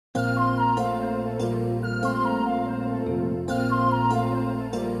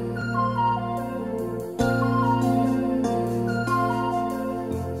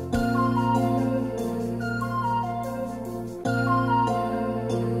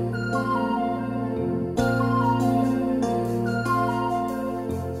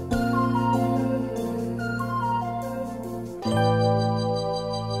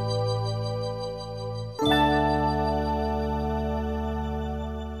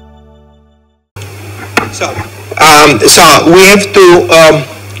So we have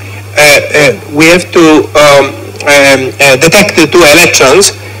to detect the two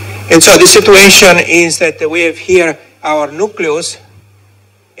electrons, and so the situation is that we have here our nucleus,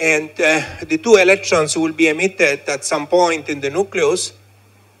 and the two electrons will be emitted at some point in the nucleus,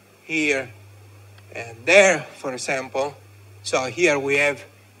 here and there, for example. So here we have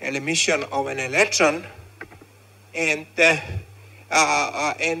an emission of an electron, and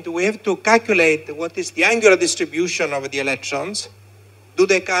we have to calculate what is the angular distribution of the electrons. Do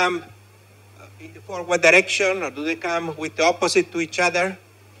they come in the forward direction, or do they come with the opposite to each other?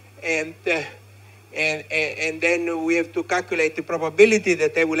 And then we have to calculate the probability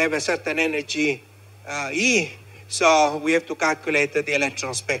that they will have a certain energy E. So we have to calculate the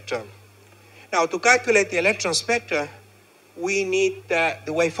electron spectrum. Now, to calculate the electron spectrum, we need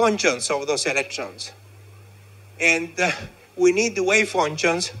the wave functions of those electrons. And we need the wave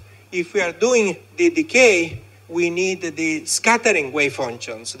functions. If we are doing the decay, we need the scattering wave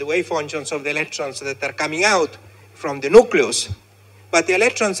functions, the wave functions of the electrons that are coming out from the nucleus. But the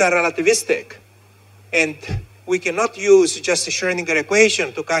electrons are relativistic, and we cannot use just the Schrödinger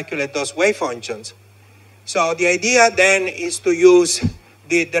equation to calculate those wave functions. So the idea then is to use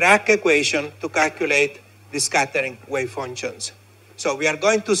the Dirac equation to calculate the scattering wave functions. So we are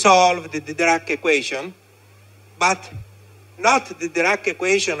going to solve the Dirac equation, but not the Dirac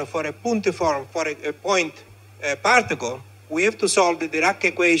equation for a puntiform, for a point particle. We have to solve the Dirac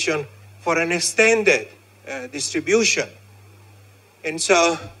equation for an extended distribution. And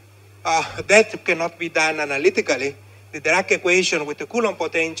so that cannot be done analytically. The Dirac equation with the Coulomb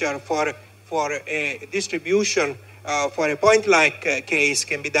potential for a distribution for a point-like case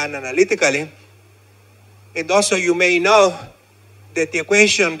can be done analytically. And also you may know that the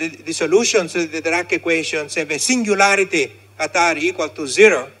equation, the solutions to the Dirac equations have a singularity at r equal to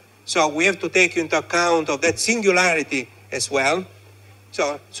 0. So we have to take into account of that singularity as well.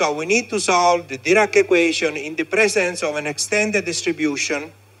 So we need to solve the Dirac equation in the presence of an extended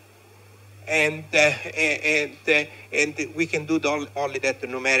distribution, and we can do only that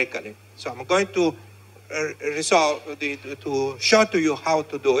numerically. So I'm going to to show to you how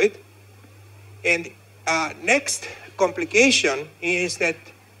to do it. And next complication is that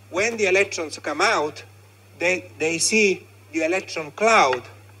when the electrons come out, they see the electron cloud,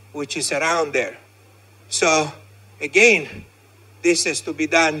 which is around there. So again, this has to be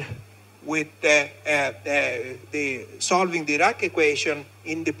done with the solving the Dirac equation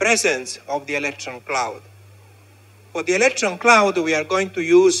in the presence of the electron cloud. For the electron cloud, we are going to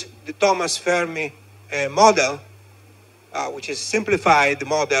use the Thomas Fermi model, which is a simplified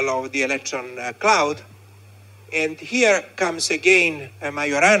model of the electron cloud. And here comes again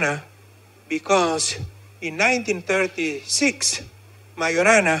Majorana, because in 1936,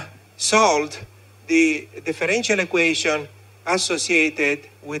 Majorana solved the differential equation associated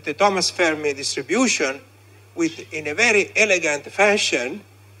with the Thomas Fermi distribution in a very elegant fashion,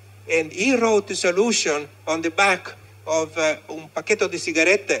 and he wrote the solution on the back of un pacchetto di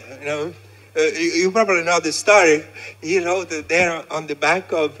sigarette. You probably know the story. He wrote it there on the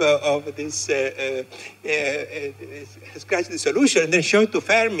back of this scratch the solution, and then showed to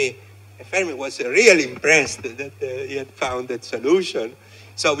Fermi. Fermi was really impressed that he had found that solution.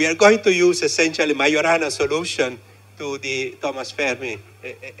 So we are going to use essentially Majorana solution to the Thomas Fermi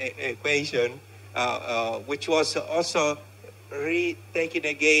equation, which was also retaken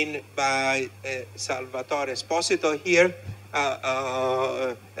again by Salvatore Esposito here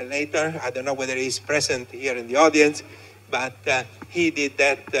later. I don't know whether he's present here in the audience, but he did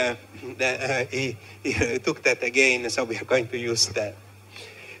that. He took that again, so we are going to use that.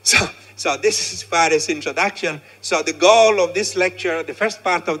 So this is as far as introduction. So the goal of this lecture, the first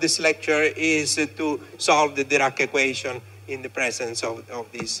part of this lecture, is to solve the Dirac equation in the presence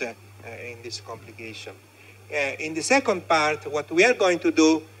of this in this complication. In the second part, what we are going to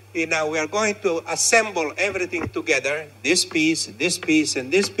do is now we are going to assemble everything together, this piece,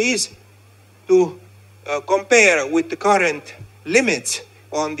 and this piece, to compare with the current limits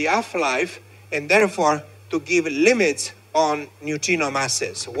on the half-life, and therefore to give limits on neutrino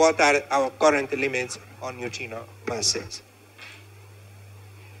masses. What are our current limits on neutrino masses?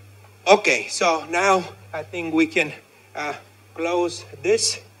 Okay, so now I think we can close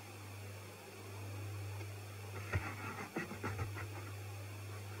this.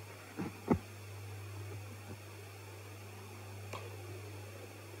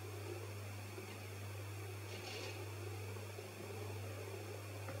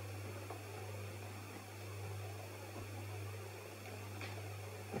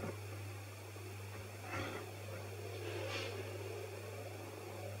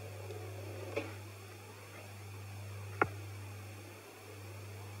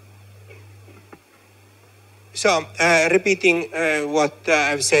 So, repeating what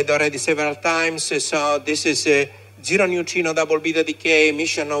I've said already several times, so this is a zero neutrino double beta decay,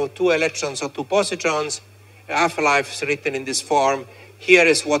 emission of 2 electrons or 2 positrons, half-life is written in this form. Here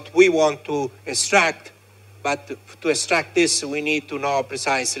is what we want to extract, but to extract this, we need to know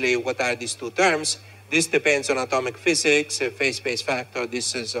precisely what are these two terms. This depends on atomic physics, phase space factor,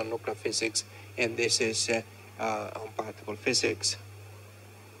 this is on nuclear physics, and this is on particle physics.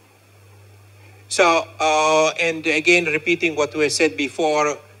 So, and again, repeating what we said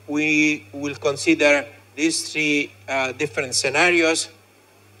before, we will consider these three different scenarios.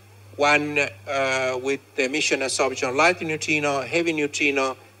 One with emission absorption of light neutrino, heavy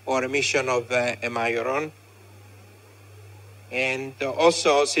neutrino, or emission of a Majoron. And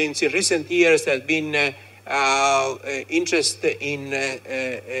also, since in recent years there has been interest in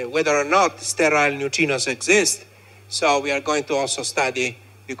whether or not sterile neutrinos exist, so we are going to also study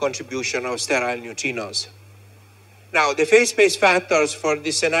the contribution of sterile neutrinos. Now, the phase space factors for the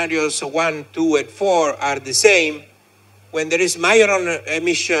scenarios 1, 2, and 4 are the same. When there is Majoron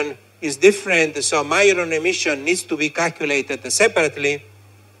emission is different, so Majoron emission needs to be calculated separately.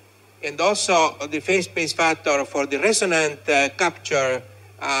 And also the phase space factor for the resonant capture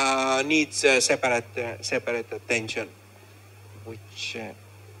needs separate attention, which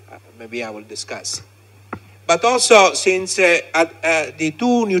maybe I will discuss. But also, since the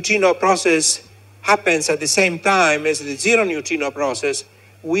two neutrino process happens at the same time as the zero neutrino process,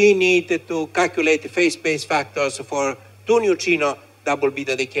 we need to calculate the phase space factors for two neutrino double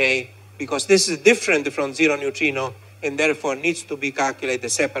beta decay, because this is different from zero neutrino and therefore needs to be calculated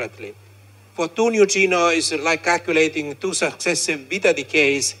separately. For two neutrino, it's like calculating two successive beta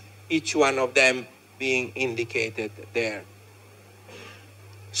decays, each one of them being indicated there.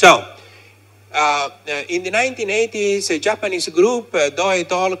 So, in the 1980s, a Japanese group, Do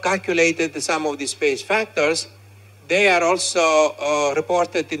et al., calculated some of these phase factors. They are also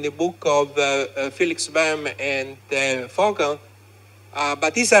reported in the book of Felix Böhm and Vogel.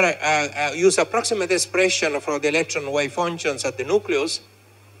 But these are use approximate expression for the electron wave functions at the nucleus.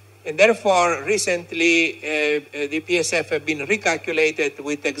 And therefore, recently, the PSF have been recalculated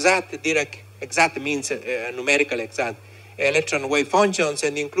with exact means numerically exact, electron wave functions,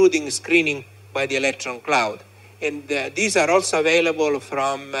 and including screening by the electron cloud. And these are also available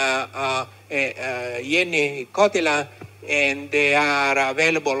from Jenny Kotila, and they are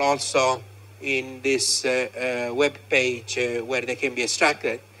available also in this web page where they can be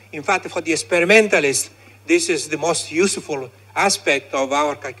extracted. In fact, for the experimentalist, this is the most useful aspect of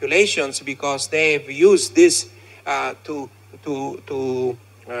our calculations, because they have used this to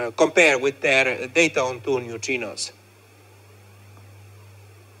compare with their data on two neutrinos.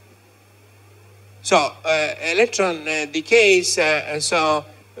 So, electron decays,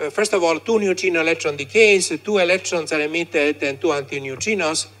 first of all, two neutrino electron decays, two electrons are emitted and two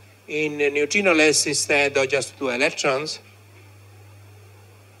antineutrinos. In neutrinoless, instead of just two electrons.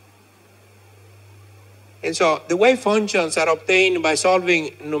 And so the wave functions are obtained by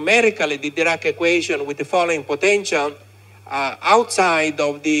solving numerically the Dirac equation with the following potential. Outside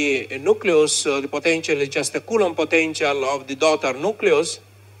of the nucleus, the potential is just the Coulomb potential of the daughter nucleus.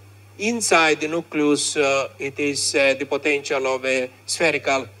 Inside the nucleus, it is the potential of a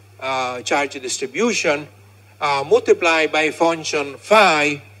spherical charge distribution multiplied by a function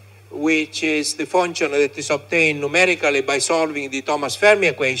phi, which is the function that is obtained numerically by solving the Thomas-Fermi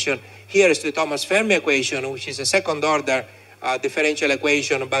equation. Here is the Thomas-Fermi equation, which is a second order differential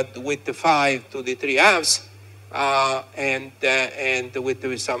equation, but with the 5 to the 3 halves, and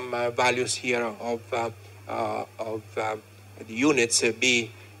with some values here of the units B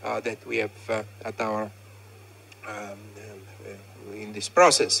that we have at our in this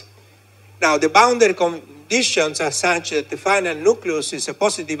process. Now, the boundary conditions are such that the final nucleus is a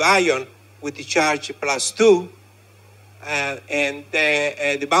positive ion with the charge +2, and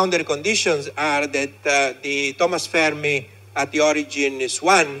the boundary conditions are that the Thomas Fermi at the origin is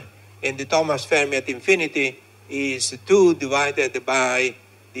 1, and the Thomas Fermi at infinity is 2 divided by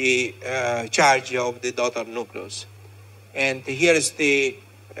the charge of the daughter nucleus. And here is the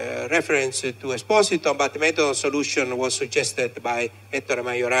reference to Esposito, but the method of solution was suggested by Ettore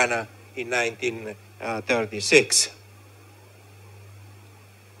Majorana in 1936.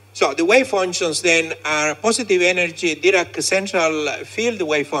 So the wave functions then are positive energy Dirac central field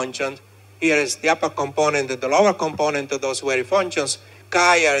wave functions. Here is the upper component and the lower component of those wave functions.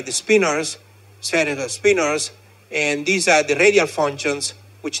 Chi are the spinors, spherical spinors, and these are the radial functions,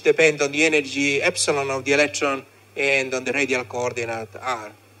 which depend on the energy epsilon of the electron and on the radial coordinate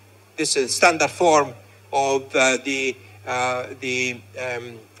r. This is standard form of the the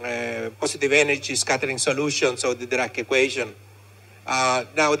positive energy scattering solutions of the Dirac equation.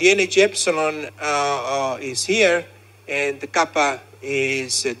 Now the energy epsilon is here, and the kappa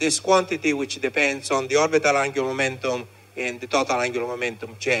is this quantity, which depends on the orbital angular momentum and the total angular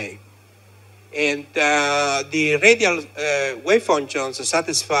momentum J. And the radial wave functions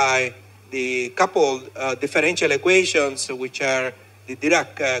satisfy the coupled differential equations, which are the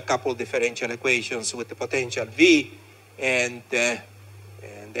Dirac coupled differential equations with the potential V and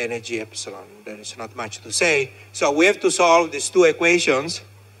energy epsilon. There is not much to say. So we have to solve these two equations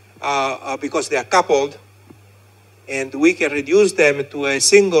because they are coupled, and we can reduce them to a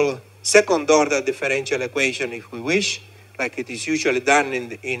single second-order differential equation if we wish, like it is usually done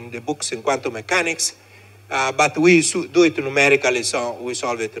in the books in quantum mechanics, but we do it numerically, so we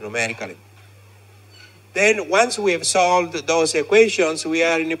solve it numerically. Then once we have solved those equations, we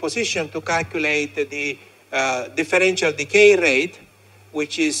are in a position to calculate the differential decay rate,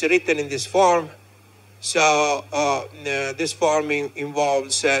 which is written in this form. So this form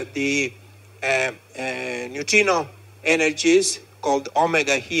involves the neutrino energies, called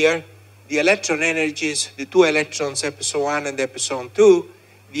omega here, the electron energies, the two electrons, epsilon 1 and epsilon 2,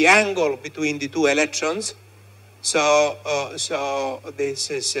 the angle between the two electrons. So this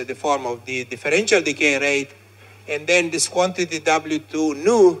is the form of the differential decay rate. And then this quantity W2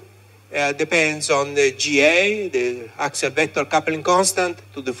 nu depends on the GA, the axial vector coupling constant,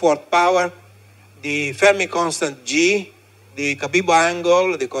 to the fourth power, the Fermi constant G, the Cabibbo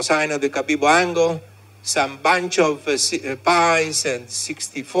angle, the cosine of the Cabibbo angle, some bunch of pi's and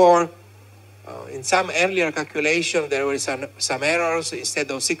 64. In some earlier calculation, there were some errors.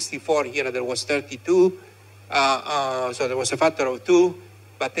 Instead of 64, here there was 32. So there was a factor of 2,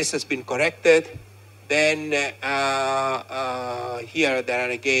 but this has been corrected. Then here there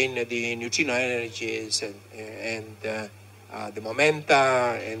are again the neutrino energies and the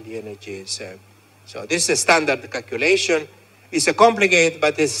momenta and the energies. So this is a standard calculation. It's a complicated,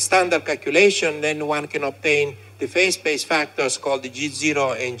 but it's a standard calculation. Then one can obtain the phase space factors called the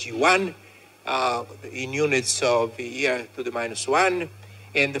G0 and G1 in units of e to the minus 1.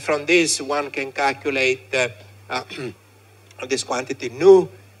 And from this, one can calculate this quantity nu,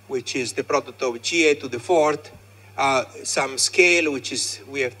 which is the product of GA to the fourth, some scale, which is,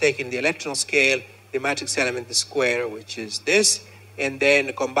 we have taken the electron scale, the matrix element square, which is this, and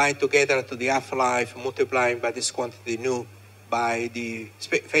then combined together to the half-life, multiplying by this quantity nu by the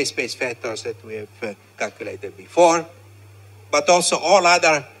phase space factors that we have calculated before. But also all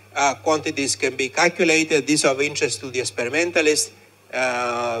other quantities can be calculated. These are of interest to the experimentalist.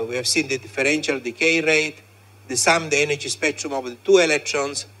 We have seen the differential decay rate, the sum, the energy spectrum of the two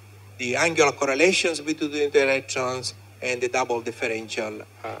electrons, the angular correlations between the two electrons, and the double differential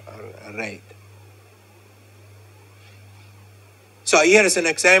rate. So here is an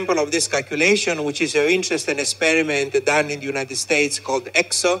example of this calculation, which is of interest, an experiment done in the United States called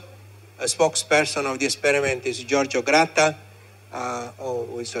EXO. A spokesperson of the experiment is Giorgio Gratta,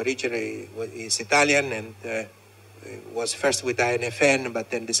 who is originally is Italian and was first with INFN, but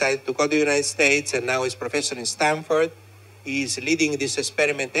then decided to go to the United States, and now is professor in Stanford. He is leading this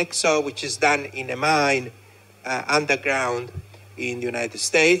experiment EXO, which is done in a mine underground in the United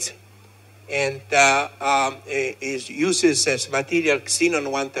States, and it uses as material xenon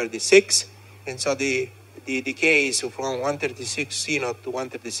 136, and so the decay is from 136 xenon to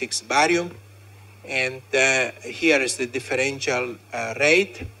 136 barium, and here is the differential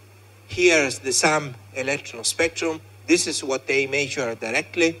rate. Here is the sum electron spectrum. This is what they measure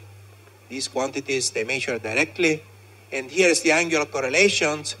directly. These quantities they measure directly. And here is the angular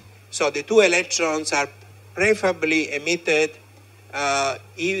correlations. So the two electrons are preferably emitted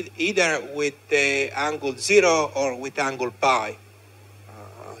either with the angle 0 or with angle pi.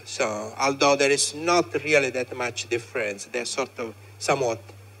 So although there is not really that much difference, they're sort of somewhat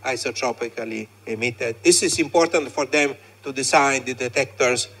isotropically emitted. This is important for them to design the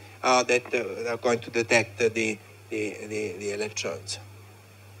detectors that are going to detect the electrons.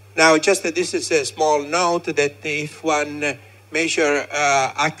 Now, just this is a small note that if one measure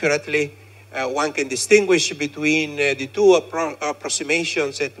accurately, one can distinguish between the two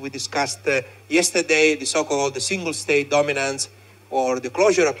approximations that we discussed yesterday, the so-called single state dominance or the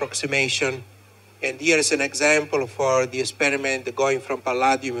closure approximation. And here is an example for the experiment going from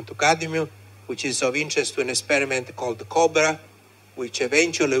palladium to cadmium, which is of interest to an experiment called COBRA, which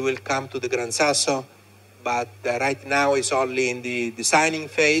eventually will come to the Gran Sasso, but right now is only in the designing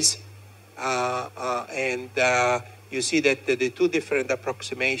phase. You see that the two different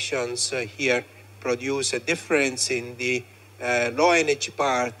approximations here produce a difference in the low energy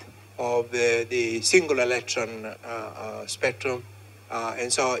part of the single electron spectrum.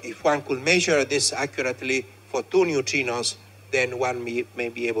 And so if one could measure this accurately for 2 neutrinos, then one may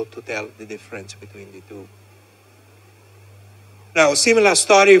be able to tell the difference between the two. Now, similar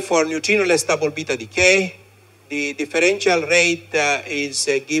story for neutrinoless double beta decay. The differential rate is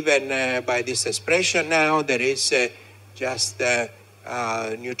given by this expression now. There is just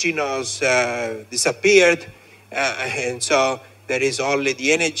neutrinos disappeared, and so there is only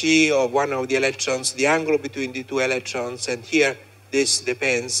the energy of one of the electrons, the angle between the two electrons, and here this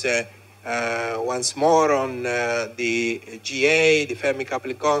depends once more on the GA, the Fermi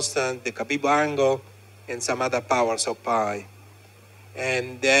coupling constant, the Cabibbo angle, and some other powers of pi.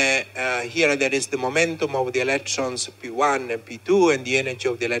 And here there is the momentum of the electrons P1 and P2, and the energy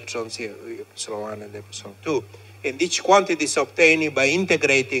of the electrons here, epsilon 1 and epsilon 2. And each quantity is obtained by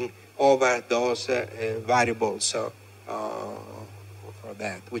integrating over those variables for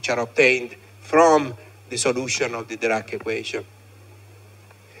that, which are obtained from the solution of the Dirac equation.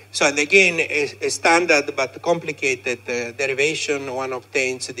 So, and again, a standard but complicated derivation, one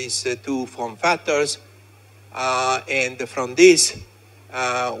obtains these two form factors, and from this,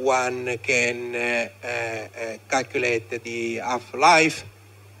 one can calculate the half-life,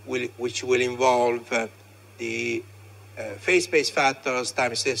 which will involve the phase space factors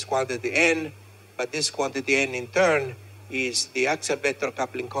times this quantity n, but this quantity n in turn is the axial vector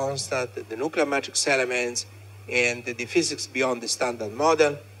coupling constant, the nuclear matrix elements, and the physics beyond the standard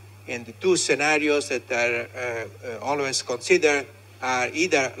model. And the two scenarios that are always considered are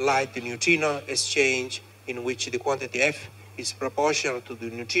either light neutrino exchange, in which the quantity F is proportional to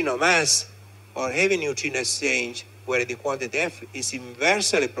the neutrino mass, or heavy neutrino exchange, where the quantity F is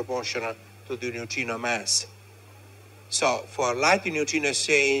inversely proportional to the neutrino mass. So for light neutrino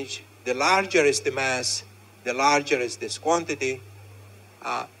exchange, the larger is the mass, the larger is this quantity.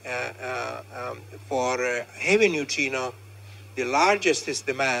 For heavy neutrino, the largest is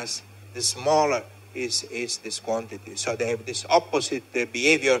the mass, the smaller is this quantity. So they have this opposite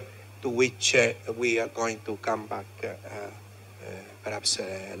behavior, to which we are going to come back perhaps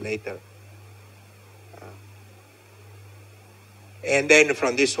later. And then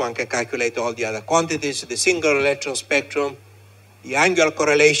from this one can calculate all the other quantities, the single electron spectrum, the angular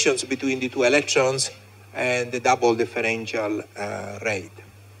correlations between the two electrons, and the double differential rate.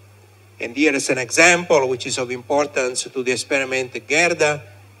 And here is an example which is of importance to the experiment Gerda,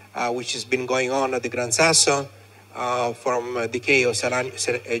 which has been going on at the Gran Sasso from decay of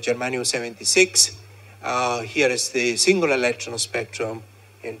germanium-76. Here is the single electron spectrum,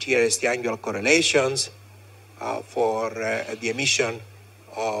 and here is the angular correlations for the emission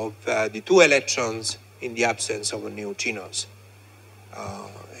of the two electrons in the absence of neutrinos.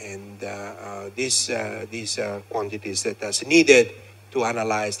 These are quantities that are needed to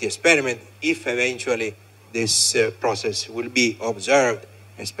analyze the experiment if eventually this process will be observed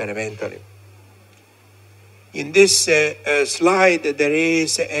experimentally. In this slide, there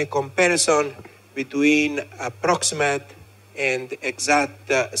is a comparison between approximate and exact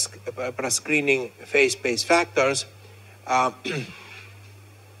screening phase space factors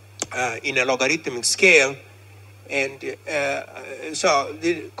in a logarithmic scale. And so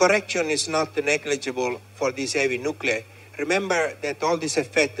the correction is not negligible for these heavy nuclei. Remember that all these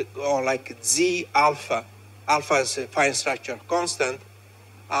effects are like Z alpha. Alpha is a fine structure constant.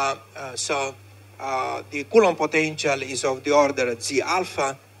 The Coulomb potential is of the order Z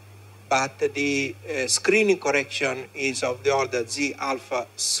alpha, but the screening correction is of the order Z alpha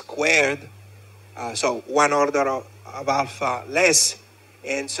squared. So one order of alpha less.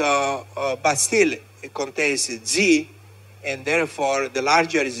 And so, but still it contains Z, and therefore the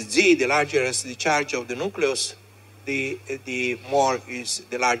larger is Z, the larger is the charge of the nucleus, the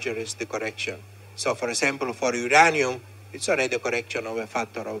larger is the correction. So for example, for uranium, it's already a correction of a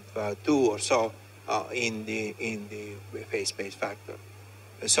factor of 2 or so in the phase space factor.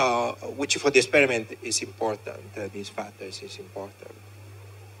 So, which for the experiment is important, these factors is important.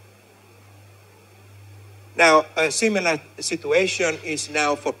 Now, a similar situation is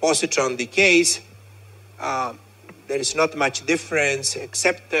now for positron decays. There is not much difference,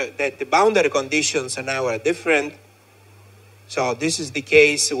 except that the boundary conditions now are different. So this is the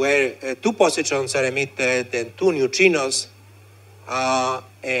case where 2 positrons are emitted and 2 neutrinos.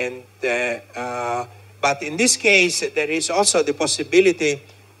 But in this case, there is also the possibility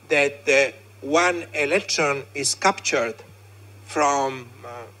that one electron is captured from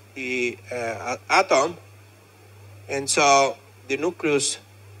the atom. And so the nucleus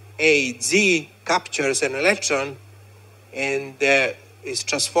AZ captures an electron and is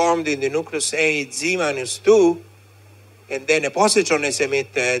transformed in the nucleus AZ-2, and then a positron is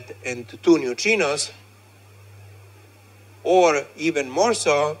emitted and 2 neutrinos, or even more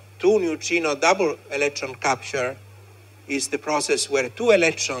so, 2 neutrino double electron capture is the process where 2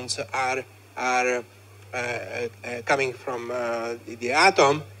 electrons are coming from the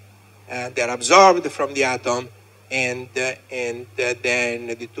atom, they're absorbed from the atom, and then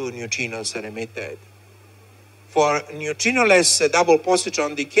the 2 neutrinos are emitted. For neutrinoless double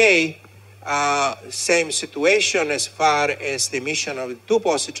positron decay, same situation as far as the emission of the 2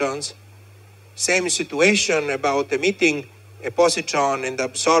 positrons, same situation about emitting a positron and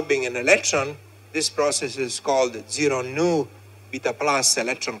absorbing an electron. This process is called 0 nu beta plus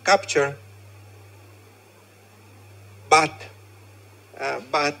electron capture. But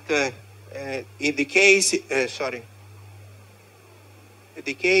in the case,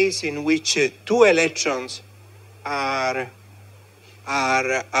 the case in which 2 electrons are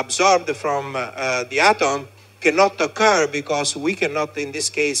absorbed from the atom cannot occur because we cannot, in this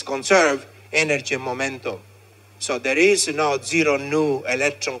case, conserve energy and momentum. So there is no 0 nu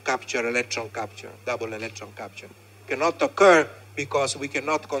electron capture, double electron capture. Cannot occur because we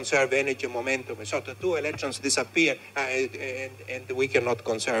cannot conserve energy and momentum. So the 2 electrons disappear and we cannot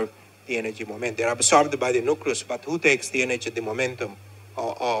conserve the energy momentum. They're absorbed by the nucleus, but who takes the energy and the momentum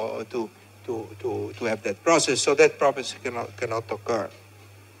to have that process? So that process cannot occur.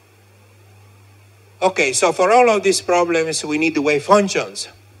 Okay, so for all of these problems, we need the wave functions.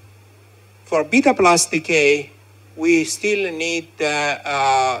 For beta plus decay, we still need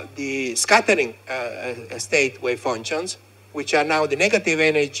the scattering state wave functions, which are now the negative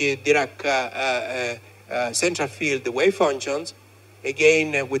energy Dirac central field wave functions.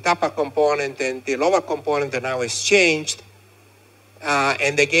 Again, with upper component and the lower component are now exchanged.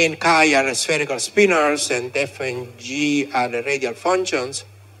 And again, chi are spherical spinors, and F and G are the radial functions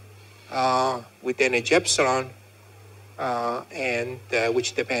with energy epsilon, and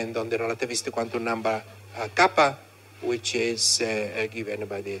which depend on the relativistic quantum number kappa, which is given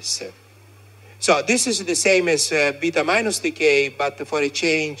by this. So this is the same as beta minus decay, but for a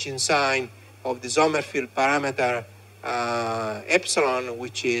change in sign of the Sommerfeld parameter epsilon,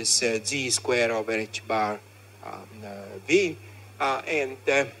 which is z square over h bar v, and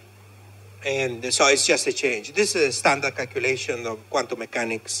so it's just a change. This is a standard calculation of quantum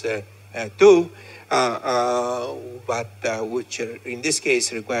mechanics 2, but which in this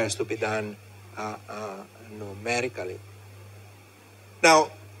case requires to be done numerically. Now,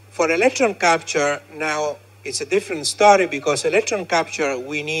 for electron capture, now it's a different story, because electron capture,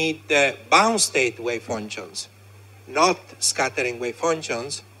 we need bound state wave functions, not scattering wave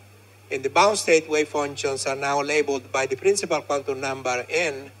functions. And the bound state wave functions are now labeled by the principal quantum number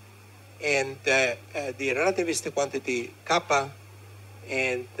n and the relativistic quantity kappa,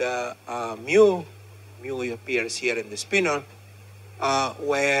 and mu appears here in the spinor,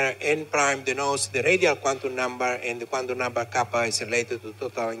 where n prime denotes the radial quantum number, and the quantum number kappa is related to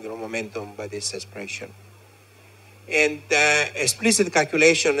total angular momentum by this expression. And explicit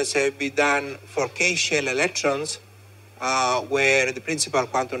calculations have been done for K-shell electrons, where the principal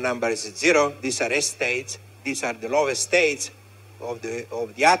quantum number is 0. These are S states. These are the lowest states of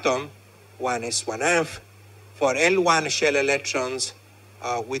the atom, 1s1/2. For L1 shell electrons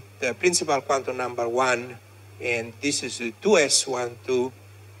with the principal quantum number 1, and this is 2s12.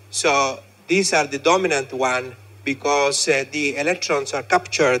 So these are the dominant one, because the electrons are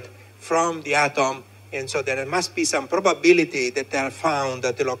captured from the atom, and so there must be some probability that they are found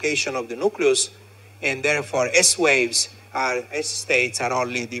at the location of the nucleus, and therefore S waves S states are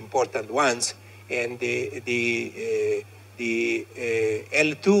only the important ones, and the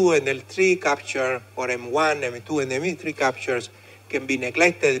L2 and L3 capture, or M1, M2, and M3 captures can be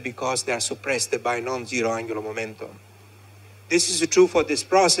neglected because they are suppressed by non-zero angular momentum. This is true for this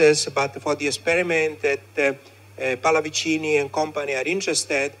process, but for the experiment that Pallavicini and company are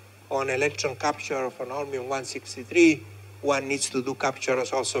interested on electron capture for Normium-163, one needs to do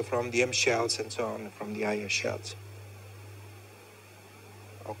captures also from the M shells and so on, from the IS shells.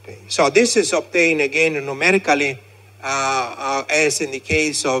 Okay, so this is obtained again numerically, as in the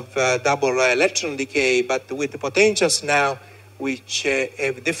case of double electron decay, but with the potentials now which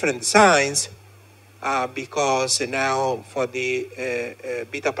have different signs, because now for the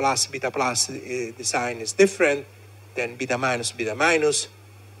beta plus, the sign is different than beta minus.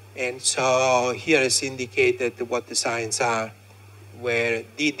 And so here is indicated what the signs are, where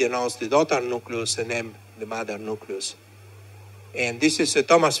D denotes the daughter nucleus and M the mother nucleus. And this is a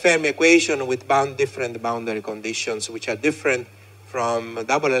Thomas Fermi equation with different boundary conditions, which are different from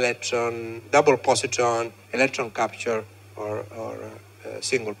double positron, electron capture, or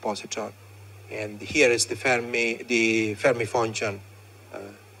single positron. And here is the Fermi function,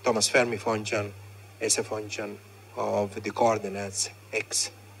 Thomas Fermi function as a function of the coordinates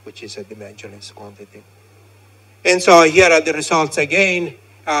x, which is a dimensionless quantity. And so here are the results again.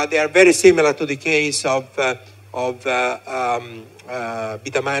 They are very similar to the case of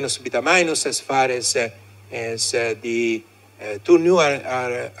beta minus as far as the two nu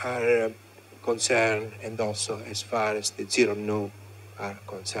are concerned, and also as far as the zero nu are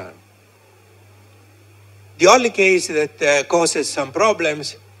concerned. The only case that causes some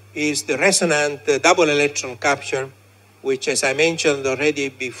problems is the resonant double electron capture, which, as I mentioned already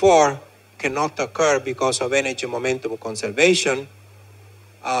before, cannot occur because of energy momentum conservation.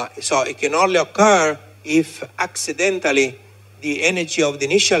 So it can only occur if accidentally the energy of the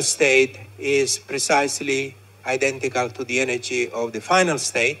initial state is precisely identical to the energy of the final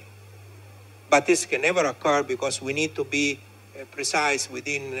state. But this can never occur because we need to be precise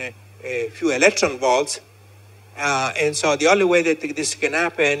within a few electron volts. And so the only way that this can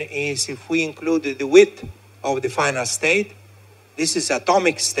happen is if we include the width of the final state. This is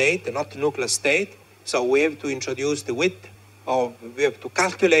atomic state, not nuclear state. So we have to introduce the width we have to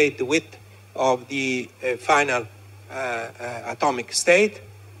calculate the width of the final atomic state.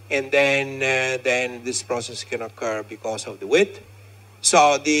 And then this process can occur because of the width.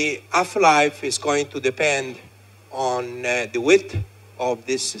 So the half-life is going to depend on the width of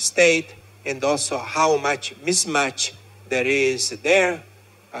this state, and also how much mismatch there is there,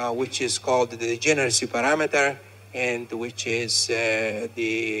 which is called the degeneracy parameter, and which is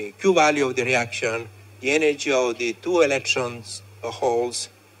the Q value of the reaction, the energy of the two electrons holes,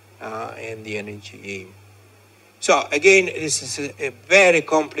 and the energy E. So again, this is a very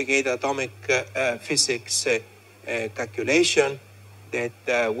complicated atomic physics calculation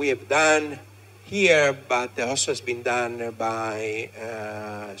that we have done here, but also has been done by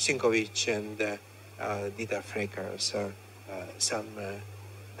Sinkovich and Dieter Frekers some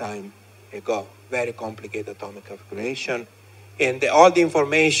time ago. Very complicated atomic calculation. And all the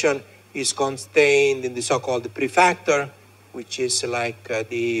information is contained in the so-called prefactor, which is like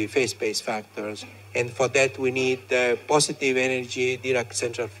the phase space factors. And for that, we need positive energy, Dirac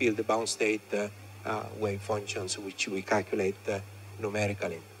central field, bound state wave functions, which we calculate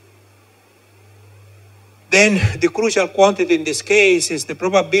numerically. Then the crucial quantity in this case is the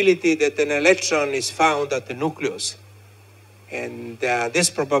probability that an electron is found at the nucleus. And this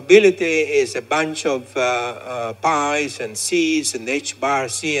probability is a bunch of pi's and c's and h bar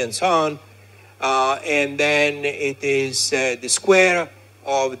c and so on. And then it is the square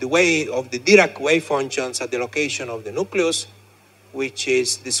of the Dirac wave functions at the location of the nucleus, which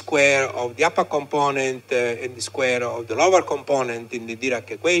is the square of the upper component and the square of the lower component in the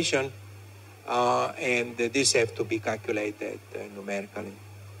Dirac equation. And this have to be calculated numerically.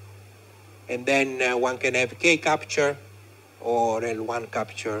 And then one can have K capture or L1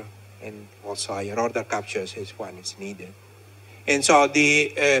 capture, and also higher order captures if one is needed. And so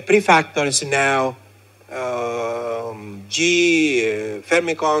the prefactor is now G,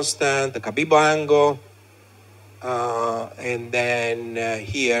 Fermi constant, the Cabibbo angle, and then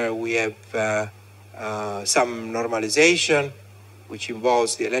here we have some normalization, which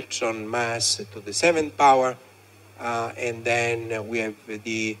involves the electron mass to the 7th power, and then we have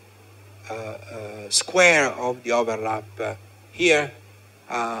the square of the overlap here.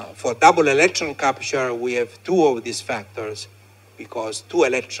 For double electron capture, we have two of these factors because two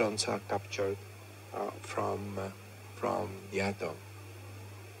electrons are captured from the atom.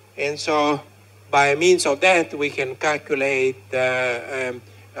 And so by means of that, we can calculate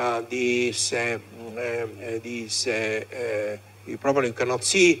these you probably cannot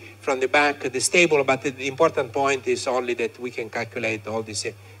see from the back this table, but the important point is only that we can calculate all this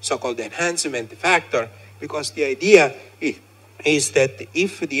so-called enhancement factor, because the idea is that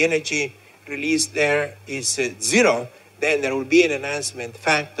if the energy released there is 0, then there will be an enhancement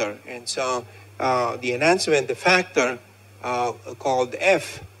factor. And so the enhancement factor called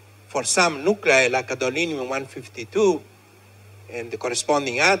F for some nuclei like gadolinium-152 and the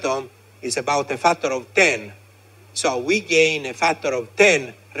corresponding atom is about a factor of 10. So we gain a factor of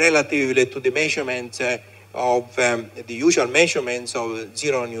 10 relatively to the measurements of the usual measurements of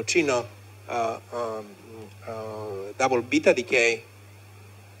zero neutrino double beta decay.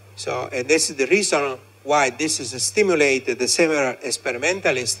 So, and this is the reason why this has stimulated the several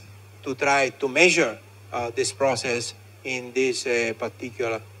experimentalists to try to measure this process in these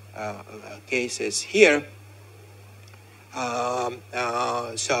particular cases here.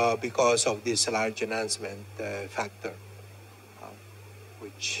 So because of this large enhancement factor,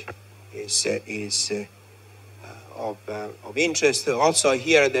 which is of interest. Also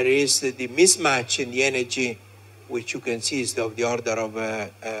here there is the mismatch in the energy, which you can see is of the order of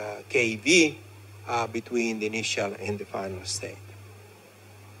keV between the initial and the final state.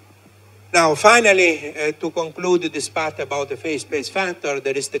 Now, finally, to conclude this part about the phase space factor,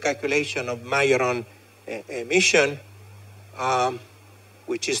 there is the calculation of Majoran emission,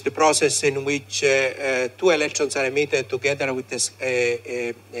 which is the process in which two electrons are emitted together with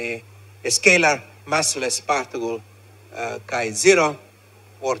a scalar massless particle Chi0,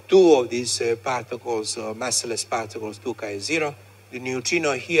 or two of these particles, massless particles, 2 Chi0. The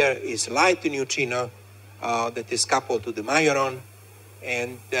neutrino here is light neutrino that is coupled to the Majoran,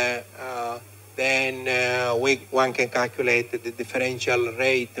 and then one can calculate the differential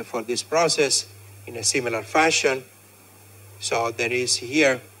rate for this process in a similar fashion. So there is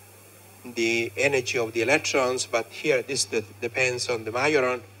here the energy of the electrons, but here this depends on the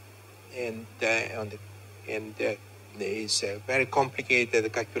Majoran, and there is a very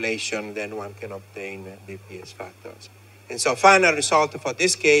complicated calculation. Then one can obtain the PS factors. And so final result for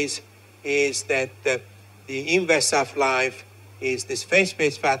this case is that the inverse half-life is this phase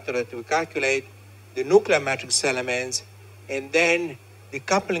space factor that we calculate, the nuclear matrix elements, and then the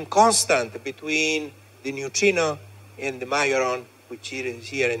coupling constant between the neutrino and the Majoran, which is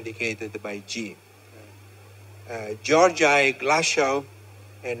here indicated by G. Georgi, Glashow,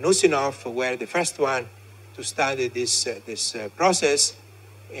 and Nusinov were the first one to study this process,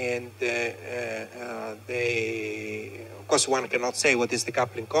 and they, of course, one cannot say what is the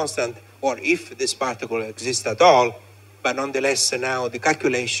coupling constant or if this particle exists at all, but nonetheless now the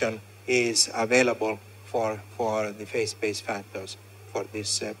calculation is available for the phase space factors for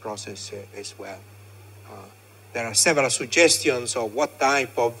this process as well. There are several suggestions of what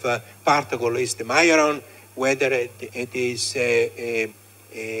type of particle is the Majoran, whether it is a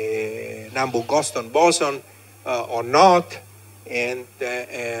Nambu-Goston boson or not, and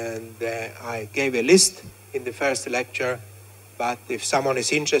I gave a list in the first lecture, but if someone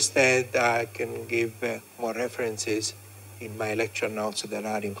is interested, I can give more references in my lecture notes that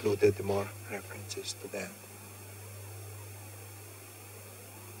are included, more references to that.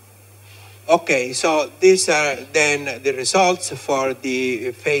 Okay, so these are then the results for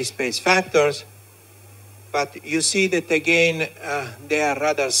the phase space factors, but you see that again they are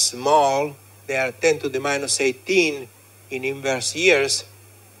rather small. They are 10 to the minus 18 in inverse years.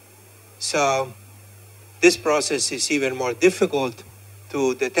 So this process is even more difficult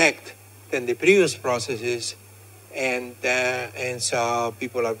to detect than the previous processes, and so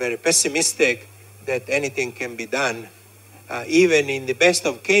people are very pessimistic that anything can be done. Even in the best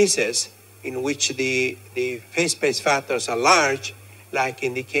of cases, in which the phase space factors are large, like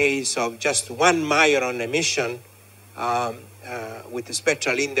in the case of just one Majoran emission with the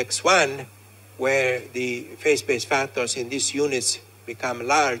spectral index 1, where the phase space factors in these units become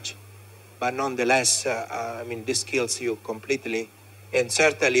large, but nonetheless, I mean, this kills you completely. And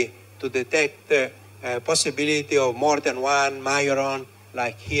certainly to detect the possibility of more than one Majoran,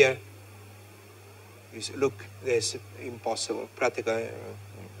 like here, look, this is impossible, practically.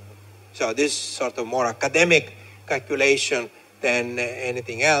 So this is sort of more academic calculation than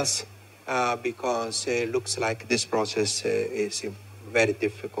anything else, because it looks like this process is very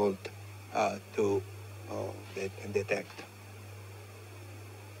difficult to detect.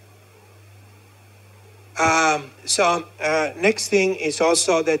 Next thing is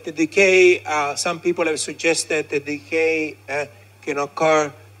also that the decay, some people have suggested that the decay can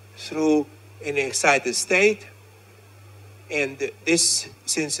occur through an excited state. And this,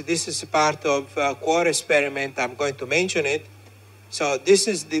 since this is a part of core experiment, I'm going to mention it. So this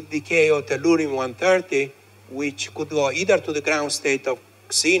is the decay of tellurium-130, which could go either to the ground state of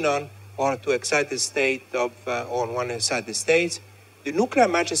xenon or to excited state of on one excited states. The nuclear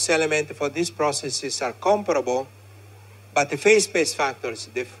matrix element for these processes are comparable, but the phase space factor is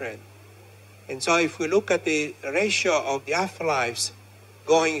different. And so if we look at the ratio of the half-lives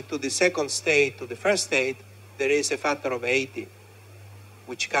going to the second state to the first state, there is a factor of 80,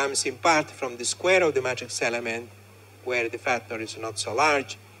 which comes in part from the square of the matrix element, where the factor is not so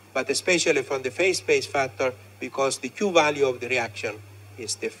large, but especially from the phase space factor, because the Q value of the reaction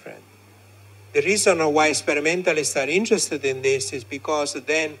is different. The reason why experimentalists are interested in this is because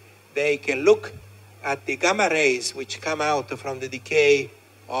then they can look at the gamma rays which come out from the decay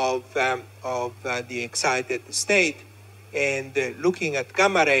of the excited state, and looking at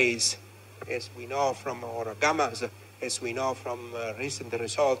gamma rays, as we know from, or gammas, as we know from recent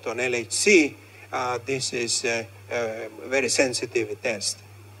result on LHC, this is a very sensitive test.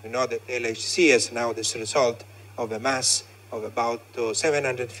 We know that LHC has now this result of a mass of about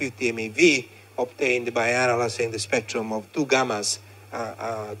 750 MeV obtained by analyzing the spectrum of two gammas,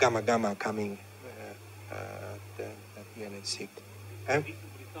 gamma coming at the NHC.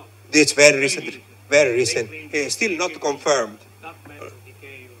 It's very recent. Very recent. Still not confirmed.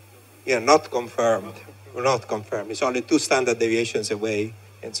 Yeah, not confirmed. Not confirmed. It's only 2 standard deviations away,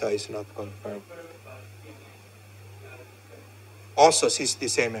 and so it's not confirmed. Also sees the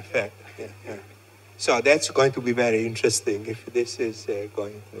same effect. Yeah, yeah. So that's going to be very interesting if this is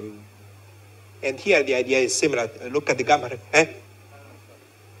going to. And here the idea is similar. Look at the gamma.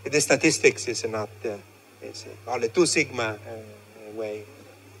 The statistics is not. It's only 2 sigma away.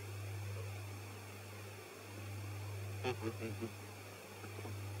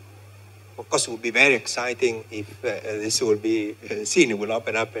 Of course, it would be very exciting if this will be seen. It will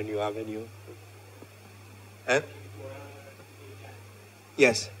open up a new avenue.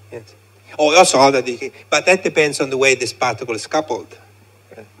 Yes, yes. Oh, also other decay. But that depends on the way this particle is coupled.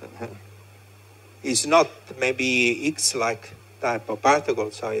 It's not maybe X-like type of particle,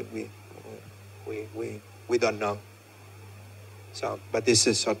 so we don't know. So, but this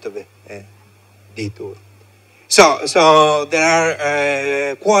is sort of a detour. So there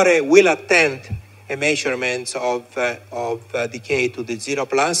are Quarry will attempt a measurement of decay to the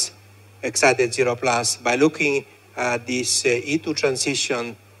 0+, excited 0+, by looking at this E2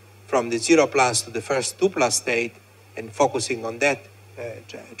 transition from the 0+ to the first 2+ state and focusing on that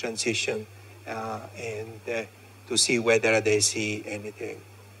transition and to see whether they see anything.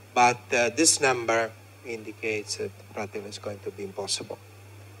 But this number indicates that practically it's going to be impossible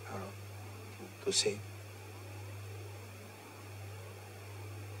to see.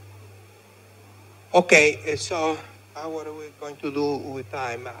 Okay, so what are we going to do with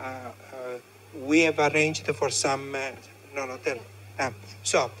time? We have arranged for some,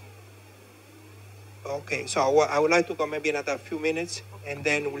 okay, so I would like to go maybe another few minutes, and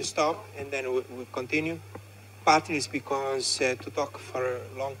then we'll stop, and then we'll continue. Partly is because to talk for a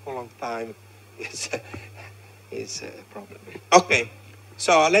long time is a problem. Okay,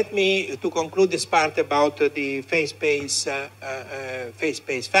 so let me, to conclude this part about the phase space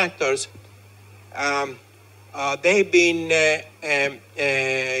factors, they've been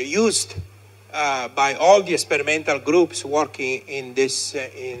used by all the experimental groups working in this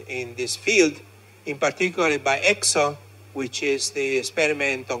field, in particular by EXO, which is the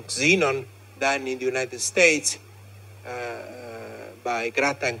experiment on xenon done in the United States by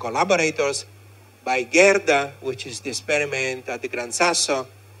Gratta and collaborators, by Gerda, which is the experiment at the Gran Sasso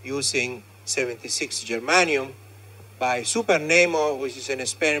using 76 germanium, by SuperNemo, which is an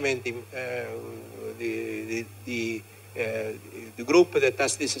experiment in the group that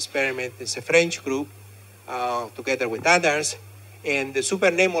does this experiment is a French group together with others. And the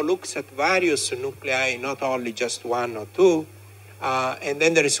SuperNemo looks at various nuclei, not only just 1 or 2. And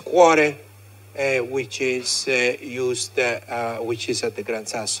then there is Quarry, which is used, which is at the Gran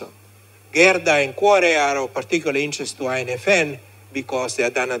Sasso. Gerda and Quarry are of particular interest to INFN because they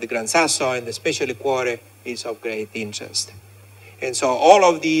are done at the Gran Sasso, and especially Quarry is of great interest. And so all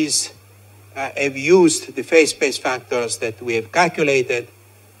of these have used the phase space factors that we have calculated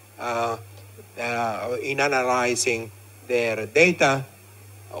in analyzing their data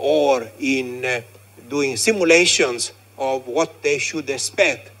or in doing simulations of what they should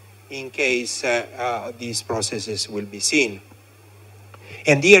expect in case these processes will be seen.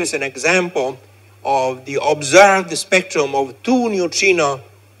 And here is an example of the observed spectrum of 2 neutrino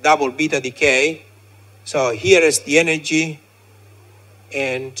double beta decay. So here is the energy,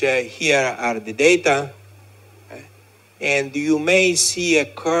 and here are the data. And you may see a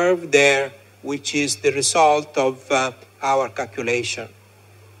curve there, which is the result of our calculation.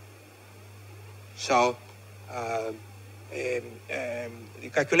 So the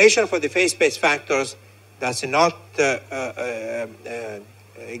calculation for the phase space factors does not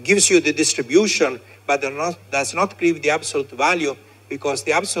gives you the distribution, but does not give the absolute value, because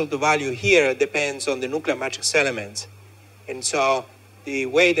the absolute value here depends on the nuclear matrix elements. And so the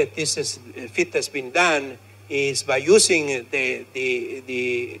way that this fit has been done is by using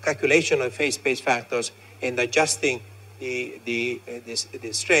the calculation of phase space factors and adjusting the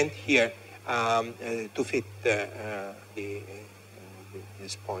strength here to fit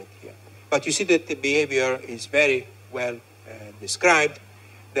this point here. But you see that the behavior is very well described.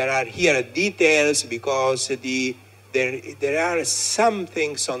 There are here details because there are some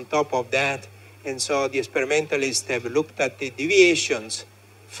things on top of that, and so the experimentalists have looked at the deviations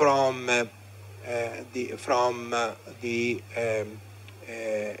from the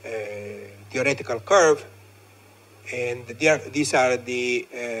theoretical curve, and these are the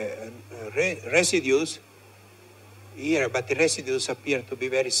residues here, but the residues appear to be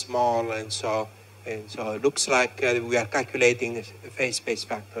very small, and so it looks like we are calculating phase space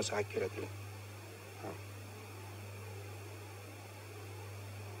factors accurately.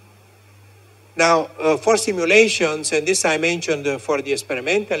 Now, for simulations, and this I mentioned for the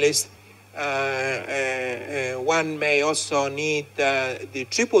experimentalist, one may also need the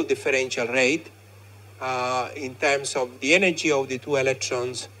triple differential rate in terms of the energy of the two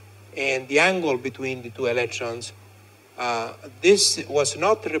electrons and the angle between the two electrons. This was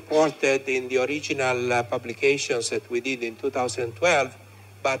not reported in the original publications that we did in 2012,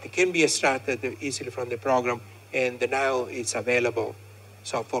 but it can be extracted easily from the program, and now it's available.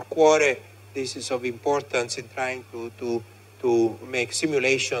 So for Cuore, this is of importance in trying to make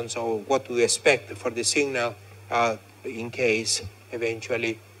simulations of what we expect for the signal in case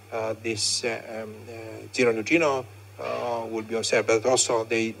eventually this zero neutrino will be observed, but also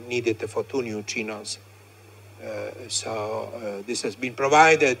they need it for two neutrinos. So this has been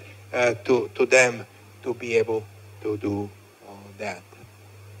provided to them to be able to do that.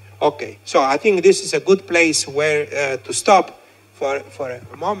 Okay, so I think this is a good place where to stop for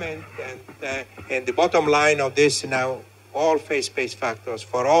a moment, and the bottom line of this now, all phase space factors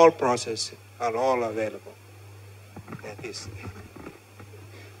for all processes are all available. That is.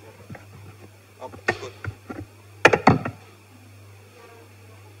 Okay, good.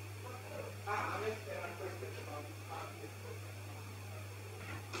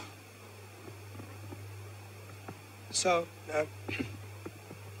 So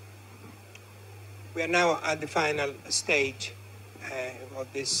we are now at the final stage of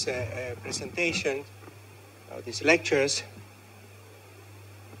this presentation, of these lectures.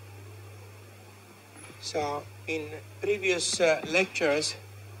 So in previous lectures,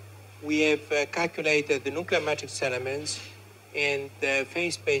 we have calculated the nuclear matrix elements and the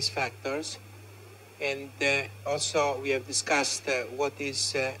phase space factors, and also we have discussed what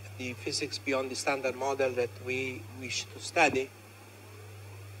is the physics beyond the standard model that we wish to study.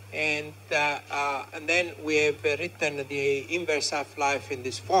 And then we have written the inverse half-life in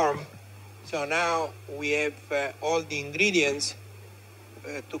this form. So now we have all the ingredients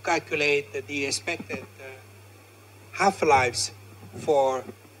to calculate the expected half-lives for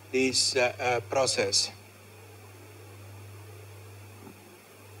this process.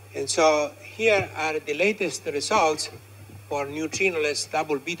 And so here are the latest results for neutrinoless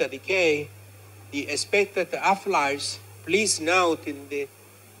double beta decay. The expected half-lives, please note, in the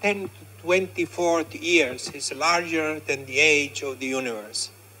 10 to 24th years is larger than the age of the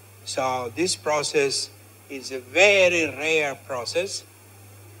universe. So this process is a very rare process,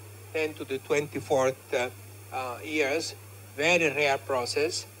 10 to the 24th years, very rare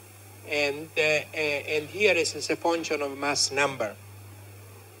process. And here is a function of mass number.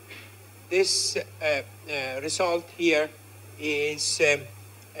 This result here is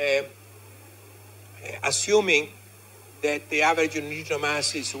assuming that the average neutrino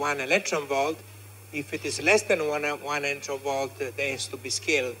mass is 1 electron volt. If it is less than 1 electron volt, there has to be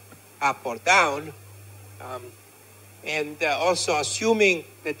scaled up or down. And also assuming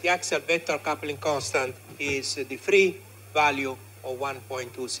that the axial vector coupling constant is the free value of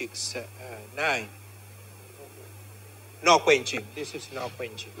 1.269. No quenching. This is no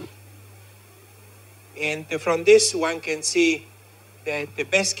quenching. And from this, one can see that the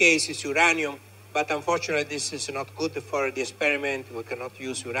best case is uranium, but unfortunately, this is not good for the experiment. We cannot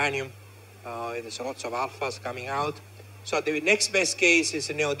use uranium. There's lots of alphas coming out. So the next best case is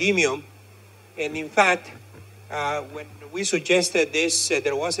neodymium. And in fact, when we suggested this,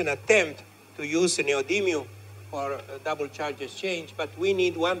 there was an attempt to use neodymium for a double charge exchange, but we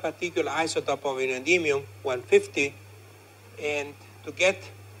need one particular isotope of neodymium, 150, and to get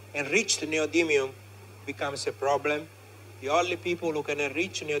enriched neodymium becomes a problem. The only people who can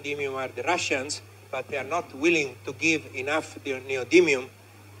enrich neodymium are the Russians, but they are not willing to give enough neodymium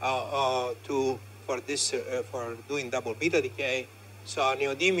for doing double beta decay. So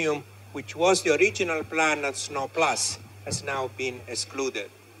neodymium, which was the original plan at SNO+, has now been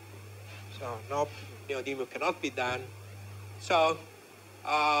excluded. So no neodymium cannot be done. So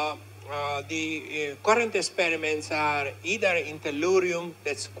the current experiments are either in tellurium,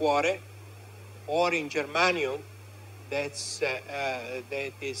 that's Cuore, or in germanium, that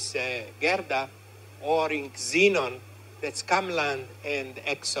is Gerda, or in xenon, that's Kamland and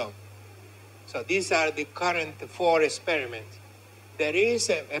Exxon. So these are the current 4 experiments. There is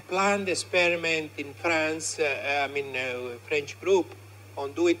a planned experiment in France, French group,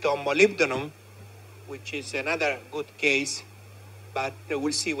 on molybdenum, which is another good case, but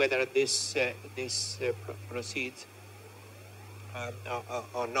we'll see whether this proceeds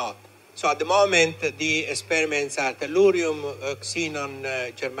or not. So at the moment, the experiments are tellurium, xenon,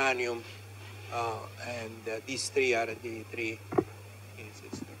 germanium, and these three are the three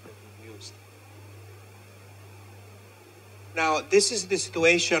cases that have been used. Now, this is the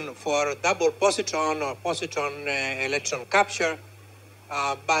situation for double positron or positron electron capture,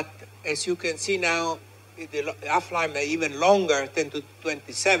 but as you can see now, the half-life are even longer, 10 to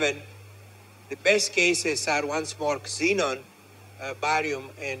 27. The best cases are once more xenon, barium,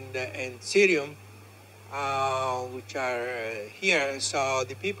 and cerium, which are here. So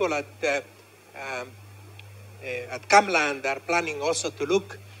the people at Camland are planning also to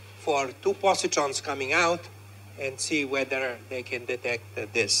look for two positrons coming out and see whether they can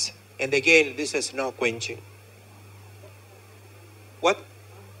detect this. And again, this is no quenching. What?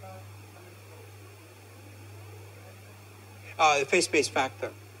 The phase space factor.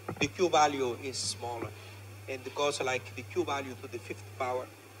 The Q value is smaller. And it goes like the Q value to the 5th power.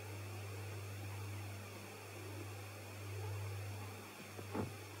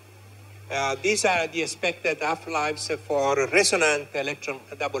 These are the expected half-lives for resonant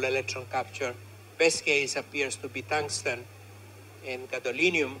double electron capture. Best case appears to be tungsten and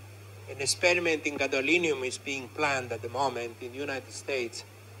gadolinium. An experiment in gadolinium is being planned at the moment in the United States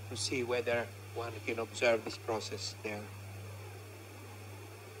to see whether one can observe this process there.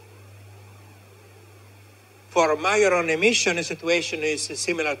 For Majorana emission, the situation is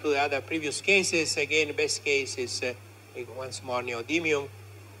similar to the other previous cases. Again, best case is once more neodymium,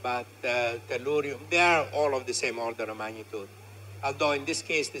 but tellurium. They are all of the same order of magnitude. Although in this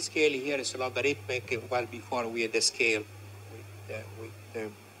case, the scale here is logarithmic, while before we had the scale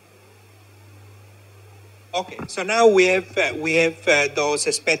with Okay, so now we have those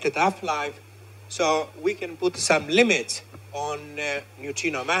expected half-life. So we can put some limits on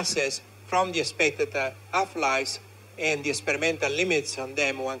neutrino masses from the expected half-lives, and the experimental limits on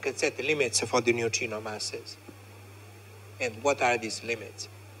them, one can set the limits for the neutrino masses. And what are these limits?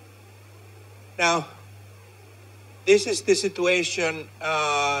 Now, this is the situation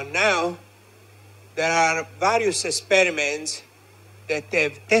now. There are various experiments that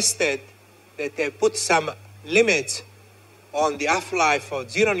have tested, that have put some limits on the half-life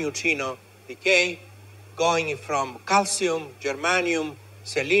of zero neutrino decay, going from calcium, germanium,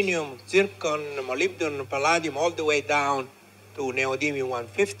 selenium, zircon, molybdenum, palladium, all the way down to neodymium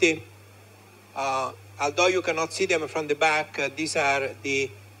 150. Although you cannot see them from the back, these are the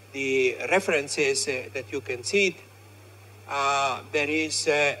references that you can see. There is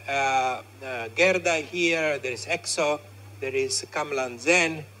Gerda here, there is EXO, there is Kamlan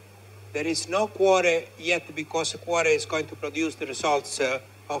Zen. There is no Quore yet, because Quore is going to produce the results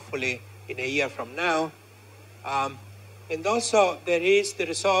hopefully in a year from now. And also there is the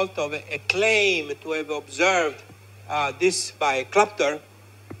result of a claim to have observed this by Klapter,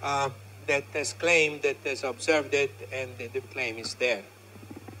 that has claimed that has observed it, and the claim is there.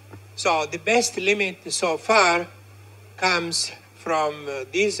 So the best limit so far comes from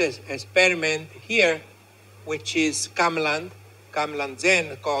this experiment here, which is Kamland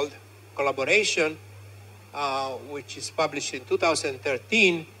Zen, called Collaboration, which is published in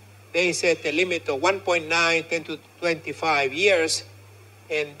 2013. They set a limit of 1.9, 10 to 25 years,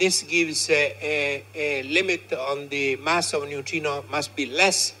 and this gives a limit on the mass of neutrino must be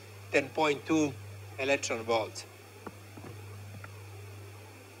less than 0.2 electron volts.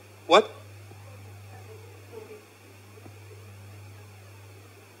 What?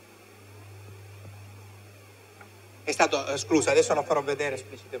 È stato escluso, adesso lo farò vedere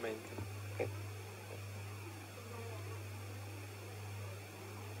esplicitamente. Okay.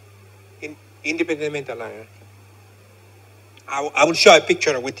 Indipendentemente dalla hierarchy. I will show a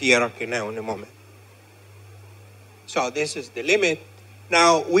picture with the hierarchy now in a moment. So this is the limit.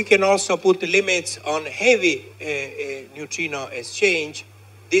 Now we can also put limits on heavy neutrino exchange.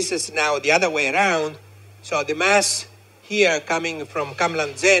 This is now the other way around. So the mass here coming from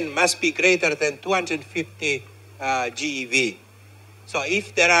Kamlan Zen must be greater than 250 GeV. So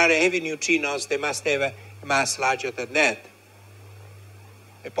if there are heavy neutrinos, they must have a mass larger than that,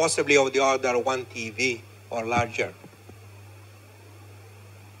 possibly of the order 1 TeV or larger.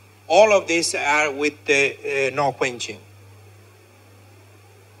 All of these are with no quenching.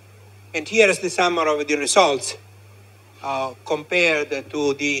 And here is the summary of the results compared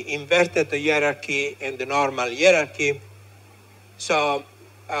to the inverted hierarchy and the normal hierarchy. So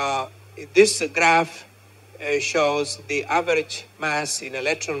this graph shows the average mass in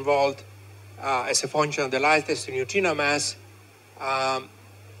electron volt as a function of the latest neutrino mass.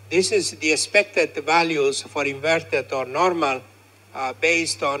 This is the expected values for inverted or normal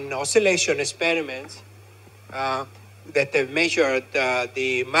based on oscillation experiments. that have measured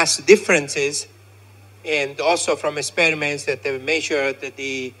the mass differences, and also from experiments that have measured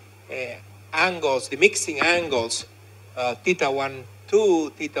the angles, the mixing angles, theta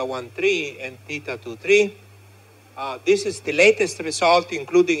 1,2, theta 1,3, and theta 2,3. This is the latest result,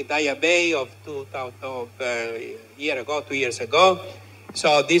 including Diabay of 2 years ago.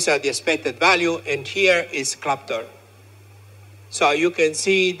 So these are the expected value, and here is Klaptor. So you can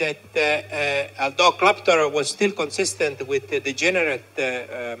see that although Klaptor was still consistent with the degenerate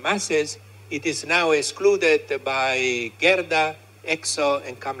masses, it is now excluded by Gerda, EXO,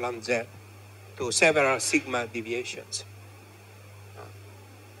 and Kamlan-Zen to several sigma deviations.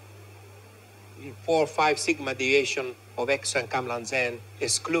 4 or 5 sigma deviation of EXO and Kamlan-Zen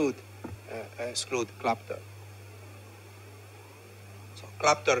exclude Klaptor. So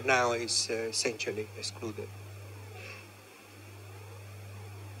Klaptor now is essentially excluded.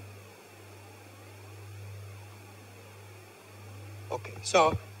 Okay,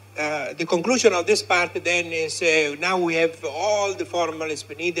 so the conclusion of this part then is now we have all the formulas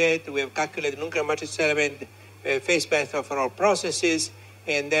we needed. We have calculated nuclear matrix element, phase path for all processes,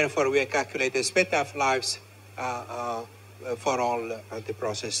 and therefore we have calculated expected half-lives for all the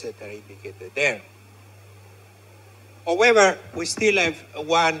processes that are indicated there. However, we still have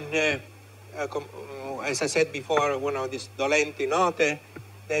one, as I said before, one of these dolenti note,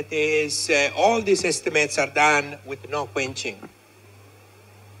 that is all these estimates are done with no quenching.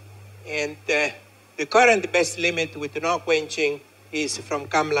 And the current best limit with no quenching is from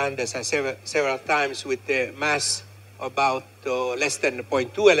Kamland, as I said several times, with the mass about less than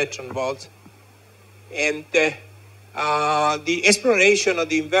 0.2 electron volts. And the exploration of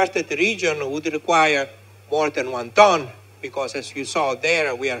the inverted region would require more than 1 ton, because as you saw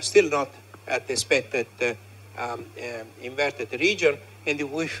there, we are still not at the expected inverted region. And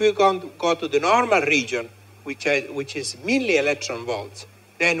if we go to the normal region, which is milli electron volts,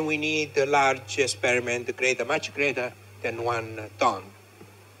 then we need a large experiment greater, much greater than 1 ton.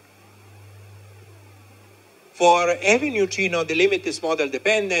 For heavy neutrino, the limit is model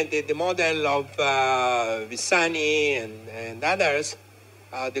dependent. The model of Vissani and others,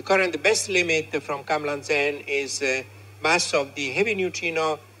 the current best limit from Kamlan-Zen is mass of the heavy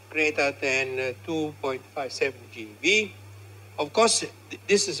neutrino greater than 2.57 GeV. Of course,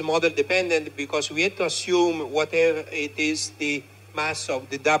 this is model dependent because we had to assume whatever it is the mass of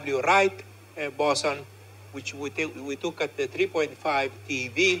the W Wright boson, which we took at the 3.5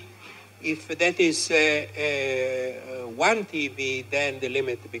 TeV. If that is 1 TeV, then the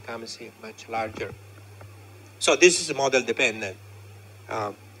limit becomes much larger. So this is model dependent.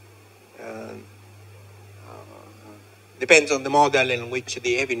 Depends on the model in which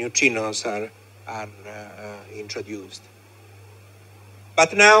the heavy neutrinos are introduced.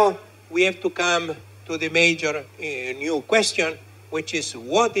 But now we have to come to the major new question, which is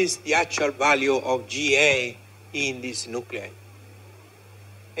what is the actual value of GA in this nuclei?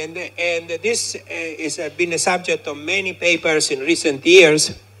 And this has been a subject of many papers in recent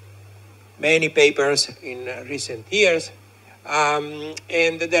years, and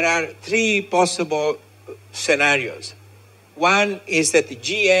there are 3 possible scenarios. One is that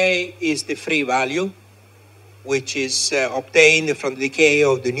GA is the free value, which is obtained from the decay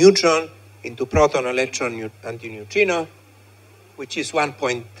of the neutron into proton, electron, antineutrino, which is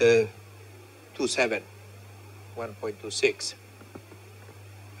 1.27, 1.26.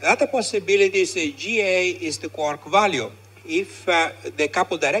 The other possibility is GA is the quark value. If they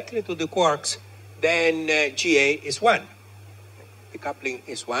couple directly to the quarks, then GA is 1. The coupling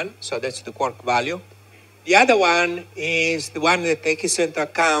is 1, so that's the quark value. The other one is the one that takes into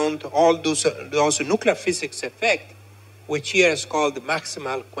account all those nuclear physics effects, which here is called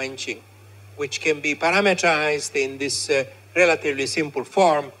maximal quenching, which can be parameterized in this relatively simple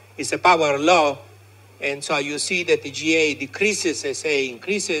form. It's a power law, and so you see that the GA decreases as A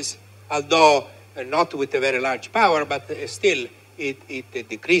increases, although not with a very large power, but still it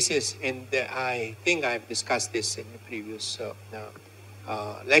decreases, and I think I've discussed this in the previous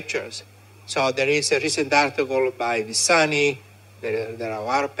lectures. So there is a recent article by Vissani, there are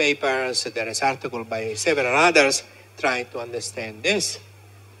our papers, there is article by several others trying to understand this.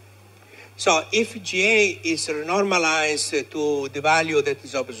 So if GA is normalized to the value that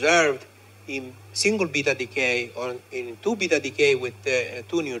is observed in single beta decay or in 2 beta decay with 2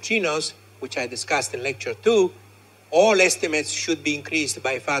 neutrinos, which I discussed in lecture 2, all estimates should be increased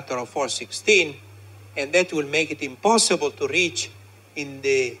by a factor of 416, and that will make it impossible to reach in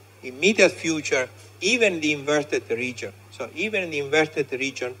the immediate future even the inverted region. So even the inverted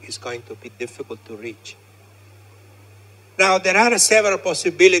region is going to be difficult to reach. Now, there are several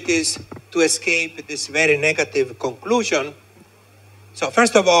possibilities to escape this very negative conclusion. So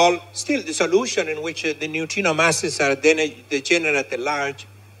first of all, still the solution in which the neutrino masses are degenerate at large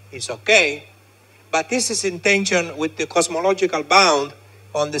is okay, but this is in tension with the cosmological bound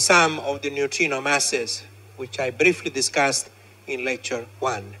on the sum of the neutrino masses, which I briefly discussed in lecture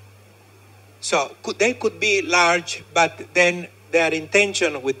 1. So they could be large, but then they are in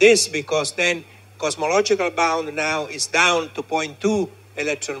tension with this because then cosmological bound now is down to 0.2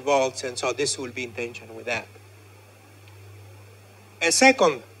 electron volts, and so this will be in tension with that. A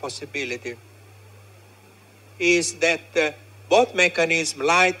second possibility is that both mechanisms,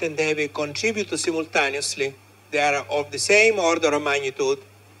 light and heavy, contribute simultaneously. They are of the same order of magnitude,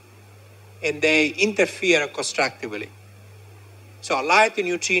 and they interfere constructively. So light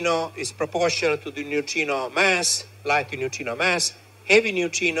neutrino is proportional to the neutrino mass, light neutrino mass. Heavy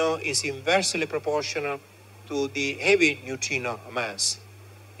neutrino is inversely proportional to the heavy neutrino mass.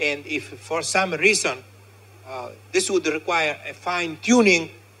 And if for some reason this would require a fine-tuning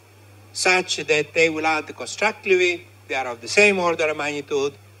such that they will act constructively, they are of the same order of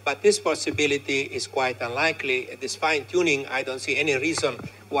magnitude, but this possibility is quite unlikely. This fine-tuning, I don't see any reason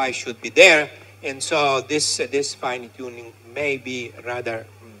why it should be there, and so this fine-tuning may be rather,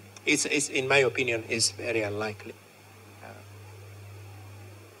 it's in my opinion, is very unlikely.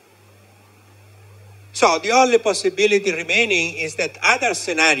 So the only possibility remaining is that other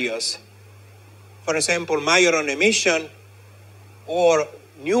scenarios, for example, Majorana emission or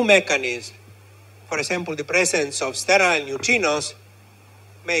new mechanism, for example, the presence of sterile neutrinos,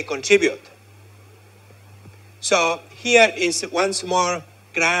 may contribute. So here is once more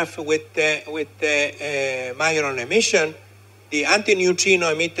graph with Majorana emission. The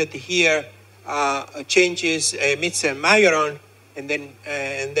antineutrino emitted here emits a majoron, and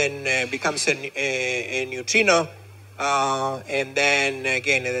then becomes a neutrino, and then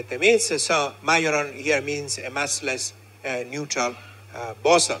again it emits. So majoron here means a massless neutral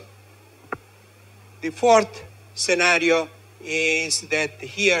boson. The fourth scenario is that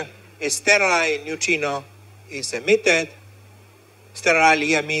here a sterile neutrino is emitted. Sterile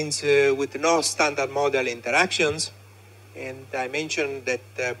here means with no standard model interactions. And I mentioned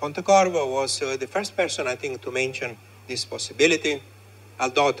that Pontecorvo was the first person, I think, to mention this possibility,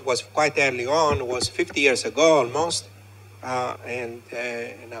 although it was quite early on, it was 50 years ago almost, and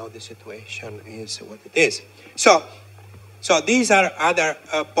now the situation is what it is. So these are other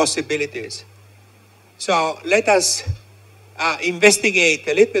possibilities. So let us investigate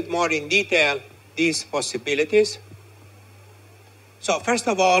a little bit more in detail these possibilities. So first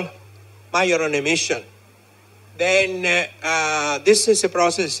of all, Majorana emission. Then this is a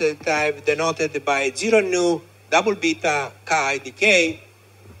process that I've denoted by 0 nu double beta chi decay.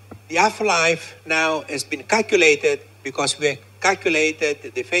 The half-life now has been calculated because we have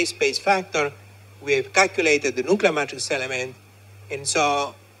calculated the phase space factor, we have calculated the nuclear matrix element, and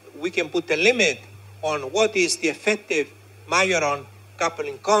so we can put a limit on what is the effective Majoron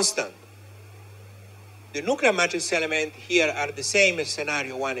coupling constant. The nuclear matrix element here are the same as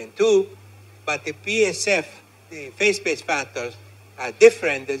scenario 1 and 2, but the PSF, the phase space factors, are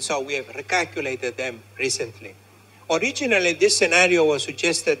different, and so we have recalculated them recently. Originally, this scenario was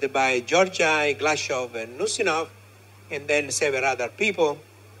suggested by Georgi, Glashov, and Nusinov, and then several other people,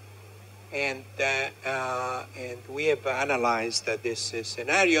 and we have analyzed this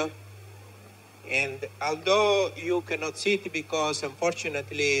scenario. And although you cannot see it because,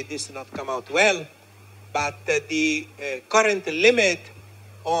 unfortunately, this did not come out well, but the current limit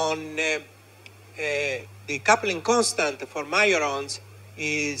on the coupling constant for majorons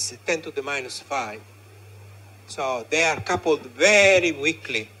is 10 to the minus 5. So they are coupled very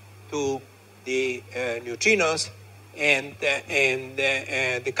weakly to the neutrinos, and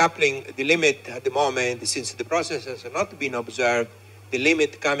the coupling, the limit at the moment, since the processes have not been observed, the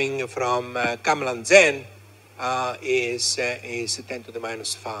limit coming from Kamlan-Zen is 10 to the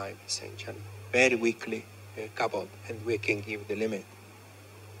minus 5, essentially, very weakly coupled, and we can give the limit.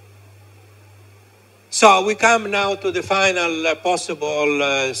 So we come now to the final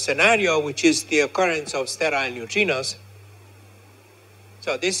possible scenario, which is the occurrence of sterile neutrinos.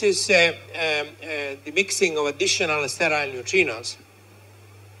 So this is the mixing of additional sterile neutrinos.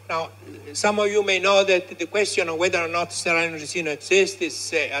 Now, some of you may know that the question of whether or not sterile neutrino exists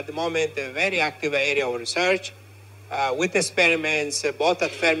is at the moment a very active area of research with experiments both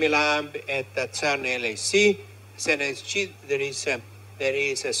at Fermilab and at CERN LHC. CERN there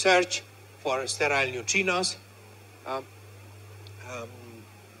is a search for sterile neutrinos.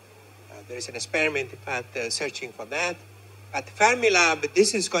 There is an experiment, in fact, searching for that. At Fermilab,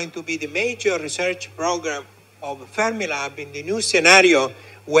 this is going to be the major research program of Fermilab in the new scenario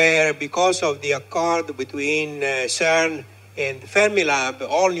where, because of the accord between CERN and Fermilab,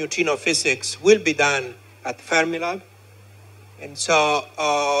 all neutrino physics will be done at Fermilab. And so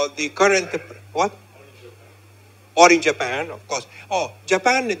the current, what? Or in Japan, of course. Oh,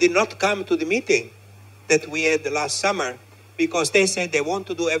 Japan did not come to the meeting that we had last summer because they said they want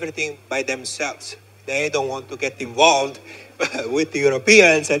to do everything by themselves. They don't want to get involved with the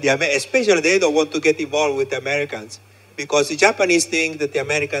Europeans, and especially they don't want to get involved with the Americans because the Japanese think that the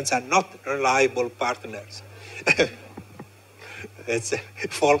Americans are not reliable partners. It's a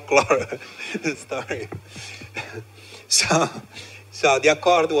folklore story. So the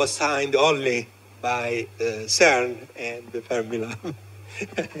accord was signed only by CERN and the Fermilab.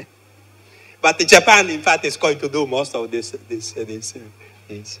 But Japan, in fact, is going to do most of this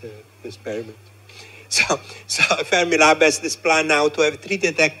experiment. So Fermilab has this plan now to have 3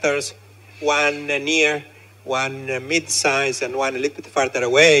 detectors, one near, one mid-size, and one a little bit further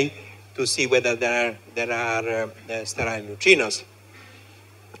away, to see whether there are sterile neutrinos.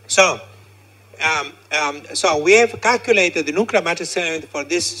 So we have calculated the nuclear matrix element for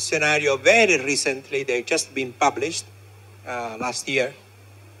this scenario very recently. They've just been published last year,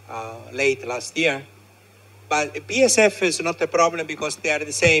 late last year. But PSF is not a problem because they are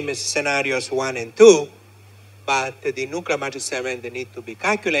the same as scenarios 1 and 2. But the nuclear matrix element, they need to be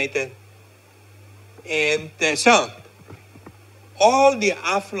calculated. And so all the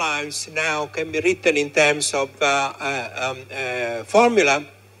half-lives now can be written in terms of formula,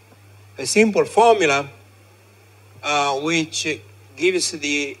 a simple formula, which gives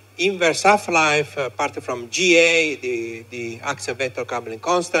the inverse half-life apart from GA, the axial vector coupling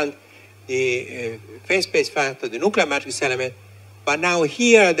constant, the phase space factor, the nuclear matrix element. But now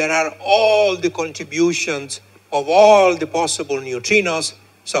here there are all the contributions of all the possible neutrinos.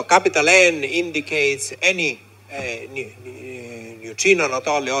 So capital N indicates any neutrino, not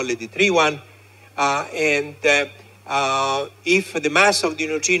only the 3 one. If the mass of the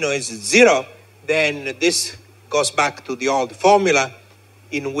neutrino is 0, then this goes back to the old formula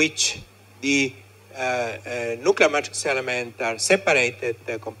in which the nuclear matrix elements are separated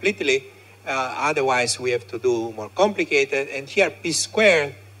completely. Otherwise, we have to do more complicated. And here, p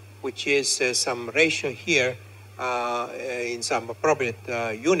squared, which is some ratio here in some appropriate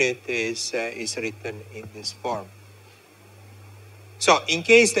unit, is written in this form. So in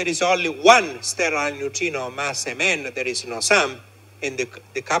case there is only one sterile neutrino mass Mn, there is no sum, and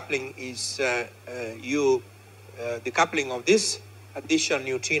the coupling is the coupling of this additional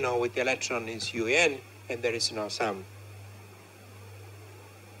neutrino with the electron is Un, and there is no sum.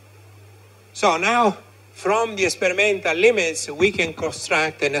 So now, from the experimental limits, we can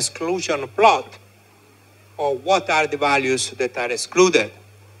construct an exclusion plot of what are the values that are excluded.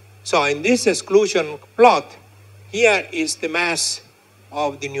 So in this exclusion plot, here is the mass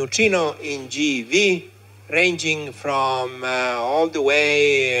of the neutrino in GeV, ranging from all the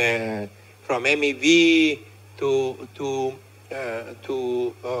way from MeV to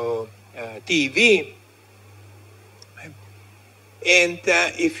TeV. And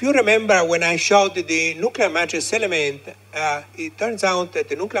if you remember when I showed the nuclear matrix element, it turns out that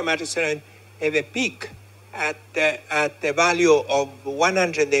the nuclear matrix element have a peak at the value of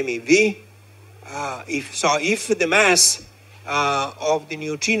 100 MeV. If the mass of the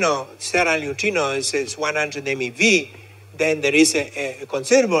neutrino, sterile neutrino, is 100 MeV, then there is a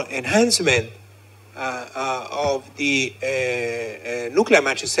considerable enhancement of the nuclear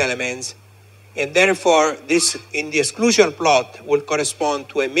matrix elements, and therefore this in the exclusion plot will correspond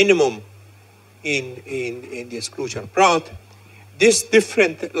to a minimum in the exclusion plot. These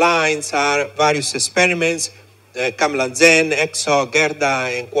different lines are various experiments, Kamlan-Zen, EXO, Gerda,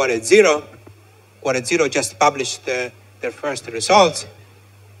 and Quaret Zero. Quaret Zero just published their first results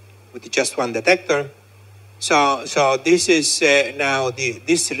with just one detector. So this is now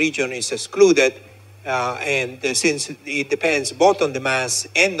this region is excluded, and since it depends both on the mass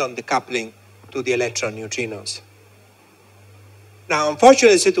and on the coupling to the electron neutrinos. Now,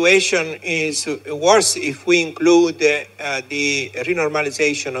 unfortunately, the situation is worse if we include the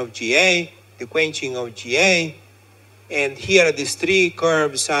renormalization of GA, the quenching of GA, and here these 3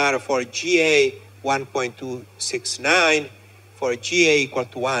 curves are for GA 1.269, for GA equal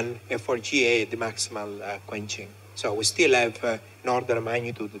to 1, and for GA the maximal quenching. So we still have an order of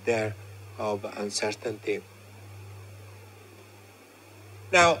magnitude there of uncertainty.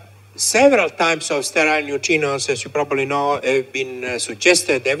 Now, several types of sterile neutrinos, as you probably know, have been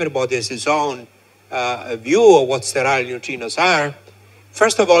suggested. Everybody has his own view of what sterile neutrinos are.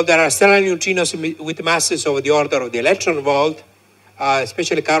 First of all, there are sterile neutrinos with masses of the order of the electron volt.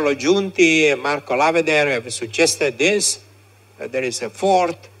 especially Carlo Giunti and Marco Laveder have suggested this. There is a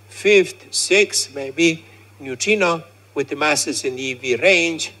fourth, fifth, sixth, maybe neutrino with the masses in the EV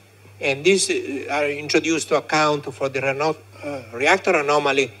range. And these are introduced to account for the reactor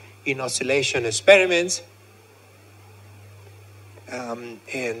anomaly in oscillation experiments. They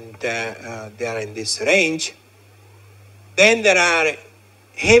are in this range. Then there are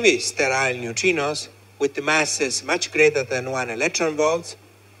heavy sterile neutrinos with the masses much greater than 1 electron volt,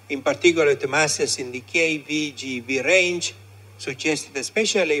 in particular the masses in the KV-GeV range, suggested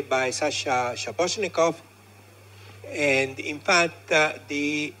especially by Sasha Shaposhnikov. And in fact,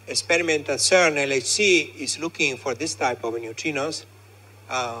 the experiment at CERN LHC is looking for this type of neutrinos,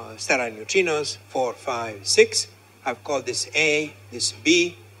 sterile neutrinos, 4, 5, 6. I've called this A, this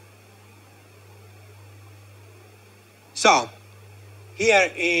B. So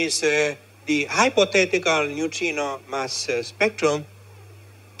here is the hypothetical neutrino mass spectrum.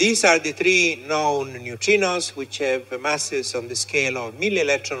 These are the 3 known neutrinos which have masses on the scale of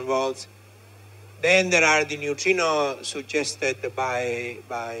milli-electron volts. Then there are the neutrinos suggested by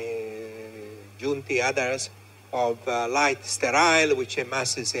Giunti, others, of light sterile, which have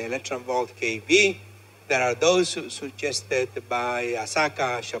masses in electron volt keV. There are those suggested by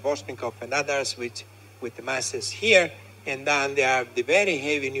Asaka, Shaposhnikov, and others with the masses here. And then there are the very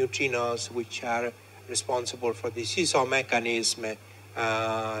heavy neutrinos, which are responsible for the seesaw mechanism.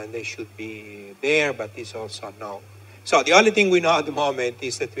 They should be there, but it's also known. So the only thing we know at the moment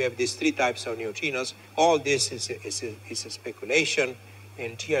is that we have these 3 types of neutrinos. All this is a speculation,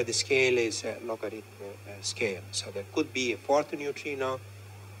 and here the scale is a logarithmic scale. So there could be a 4th neutrino,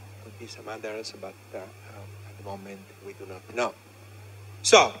 could be some others, but at the moment we do not know.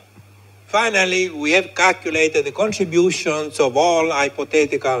 So finally, we have calculated the contributions of all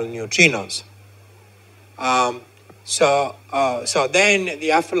hypothetical neutrinos. So then the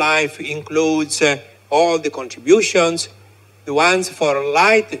half-life includes all the contributions. The ones for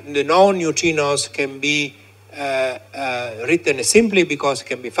light, the known neutrinos can be written simply because it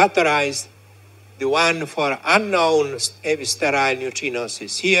can be factorized. The one for unknown heavy sterile neutrinos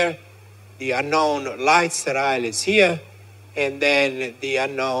is here. The unknown light sterile is here. And then the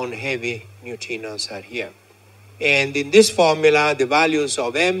unknown heavy neutrinos are here. And in this formula, the values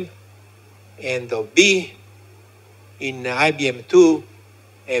of M and of B in IBM2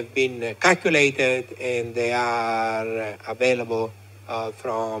 have been calculated, and they are available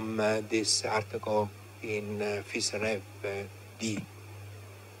from this article in PhysRev D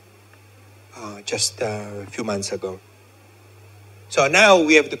just a few months ago. So now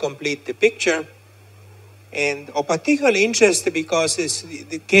we have to complete the picture. And of particular interest, because it's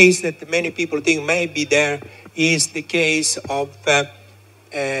the case that many people think may be there, is the case of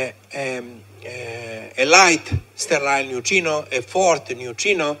a light sterile neutrino, a 4th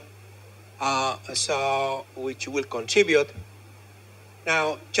neutrino, which will contribute.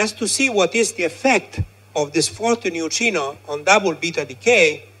 Now, just to see what is the effect of this 4th neutrino on double beta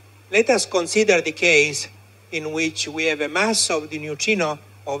decay, let us consider the case in which we have a mass of the neutrino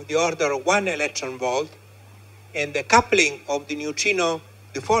of the order of 1 electron volt, and the coupling of the neutrino,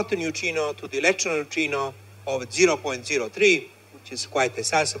 the 4th neutrino, to the electron neutrino of 0.03, which is quite a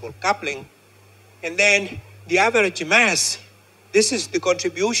sizable coupling. And then the average mass, this is the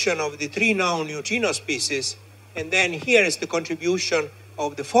contribution of the 3 known neutrino species. And then here is the contribution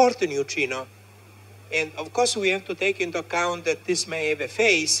of the 4th neutrino. And of course, we have to take into account that this may have a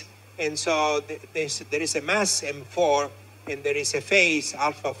phase. And so there is a mass M4, and there is a phase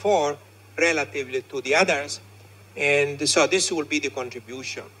alpha 4 relatively to the others. And so this will be the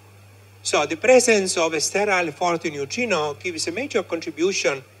contribution. So the presence of a sterile 4th neutrino gives a major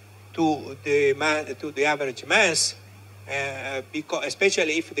contribution to the average mass, because,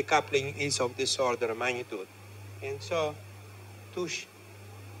 especially if the coupling is of this order of magnitude. And so to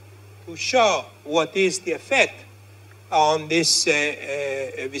show what is the effect on this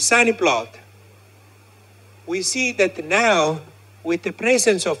Visani plot, we see that now with the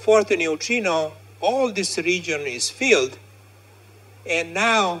presence of 4th neutrino, all this region is filled, and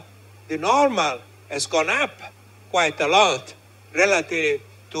now the normal has gone up quite a lot relative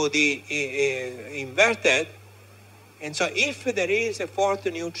to the inverted. And so if there is a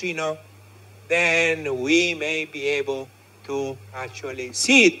 4th neutrino, then we may be able to actually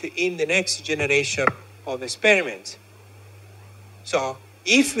see it in the next generation of experiments. So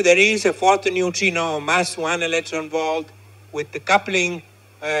if there is a 4th neutrino, mass 1 electron volt, with the coupling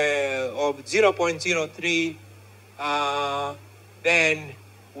of 0.03, then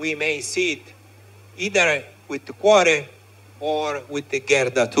we may see it either with the Quarry or with the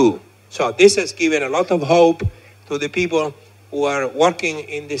Gerda 2. So this has given a lot of hope to the people who are working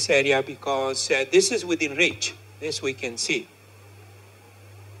in this area because this is within reach. This we can see.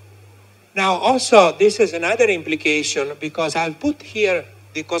 Now also, this is another implication because I've put here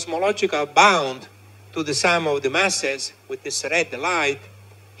the cosmological bound to the sum of the masses with this red light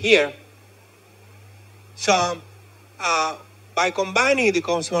here. So by combining the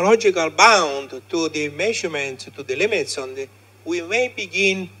cosmological bound to the measurements, to the limits on the, we may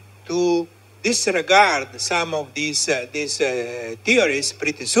begin to disregard some of these theories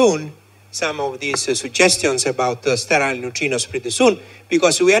pretty soon, some of these suggestions about sterile neutrinos pretty soon,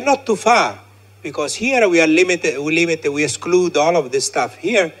 because we are not too far. Because here we are limited, we exclude all of this stuff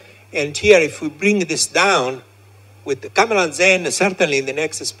here, and here if we bring this down, with the Cameron Zen, certainly in the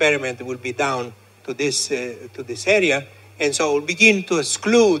next experiment will be down to this area, and so we'll begin to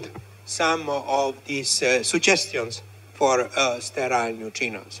exclude some of these suggestions for sterile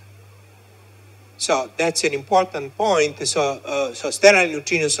neutrinos. So that's an important point. So sterile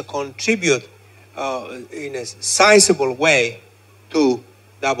neutrinos contribute in a sizable way to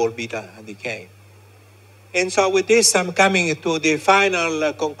double beta decay. And so with this, I'm coming to the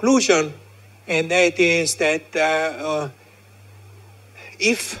final conclusion, and that is that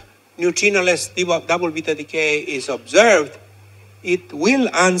if neutrinoless double beta decay is observed, it will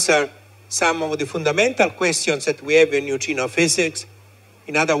answer some of the fundamental questions that we have in neutrino physics.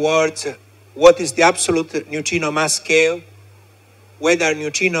 In other words, what is the absolute neutrino mass scale? Whether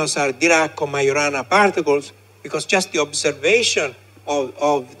neutrinos are Dirac or Majorana particles, because just the observation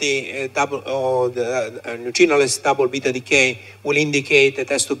of the neutrinoless double beta decay will indicate it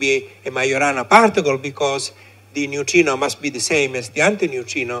has to be a Majorana particle because the neutrino must be the same as the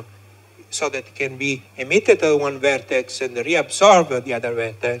antineutrino so that it can be emitted at one vertex and reabsorbed at the other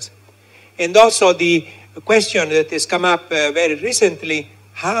vertex. And also the question that has come up very recently,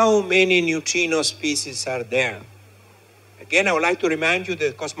 how many neutrino species are there? Again, I would like to remind you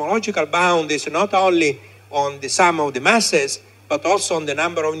that cosmological bound is not only on the sum of the masses, but also on the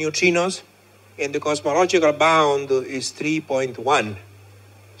number of neutrinos, and the cosmological bound is 3.1.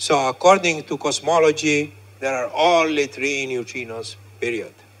 So according to cosmology, there are only 3 neutrinos,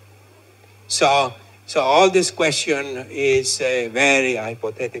 period. So all this question is very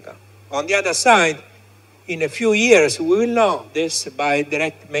hypothetical. On the other side, in a few years, we will know this by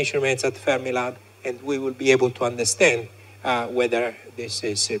direct measurements at Fermilab, and we will be able to understand whether this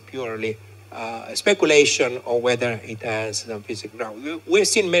is purely speculation or whether it has some physical ground. We've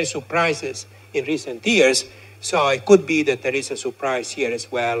seen many surprises in recent years, so it could be that there is a surprise here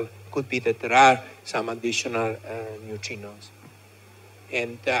as well. It could be that there are some additional neutrinos.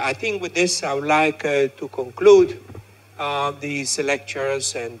 And I think with this, I would like to conclude these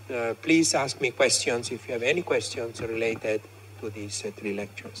lectures, and please ask me questions if you have any questions related to these 3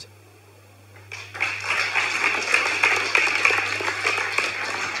 lectures.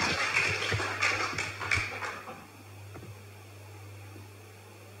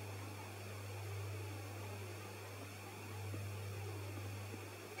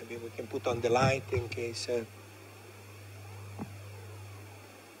 Maybe we can put on the light in case...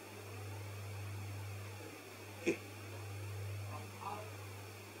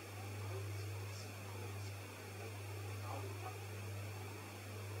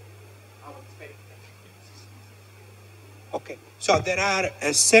 Okay, so there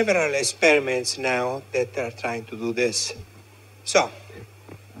are several experiments now that are trying to do this. So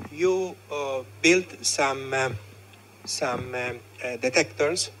you build some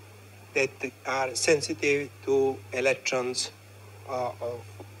detectors that are sensitive to electrons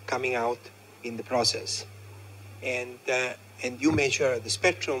coming out in the process, and you measure the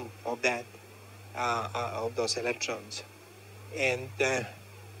spectrum of that of those electrons, and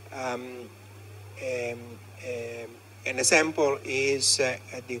an example is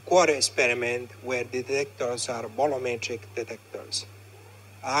the Quarry experiment, where the detectors are bolometric detectors.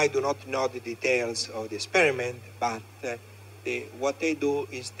 I do not know the details of the experiment, but what they do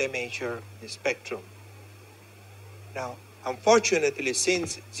is they measure the spectrum. Now, unfortunately,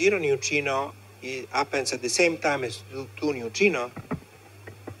 since 0 neutrino happens at the same time as 2 neutrino,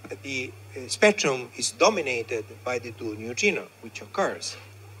 the spectrum is dominated by the 2 neutrino, which occurs.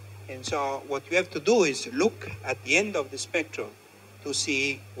 And so what you have to do is look at the end of the spectrum to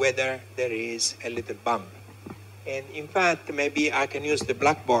see whether there is a little bump. And in fact, maybe I can use the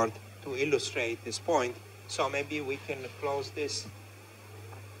blackboard to illustrate this point. So maybe we can close this.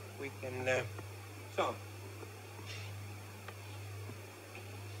 We can,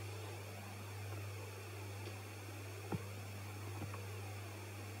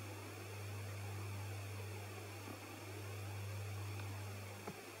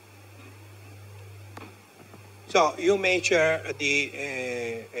 So you measure the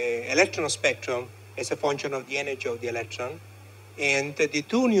electron spectrum as a function of the energy of the electron, and the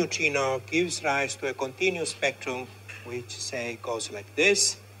 2 neutrino gives rise to a continuous spectrum, which say goes like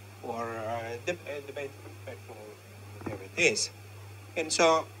this, or the basic spectrum, whatever it is. And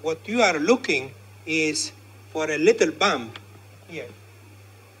so what you are looking is for a little bump here.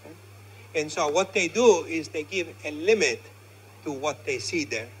 And so what they do is they give a limit to what they see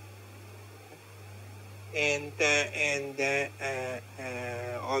there. And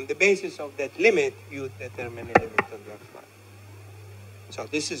on the basis of that limit, you determine a limit on the F1. So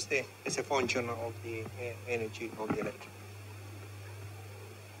this is as a function of the energy of the electron.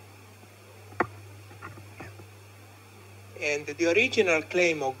 And the original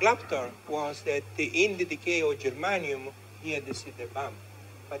claim of Glaptor was that in the decay of germanium, here this is the bump.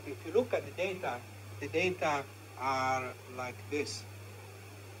 But if you look at the data are like this.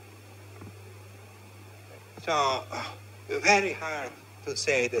 So very hard to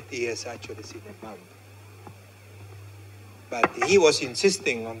say that he has actually seen a bump. But he was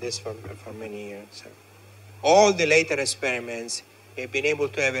insisting on this for many years. All the later experiments have been able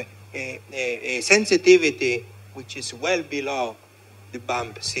to have a sensitivity which is well below the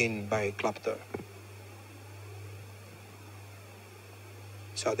bump seen by Kloptor.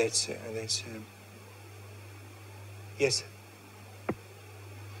 So that's yes.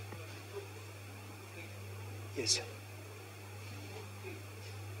 Yes.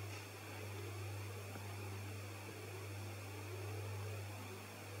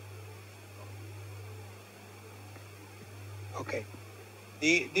 Okay.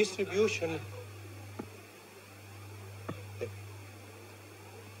 The distribution.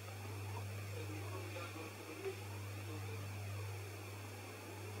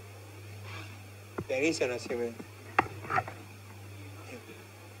 There is an asymmetry.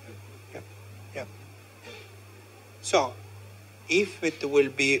 Yeah. So, if it will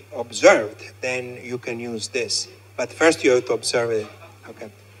be observed, then you can use this. But first you have to observe it.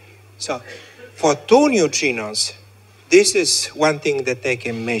 Okay. So, for 2 neutrinos, this is one thing that they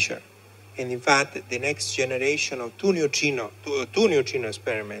can measure. And in fact, the next generation of 2 neutrino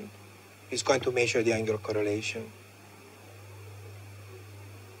experiment is going to measure the angular correlation.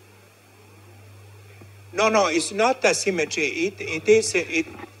 No, it's not asymmetry. It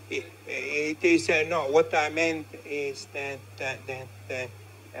is no. What I meant is that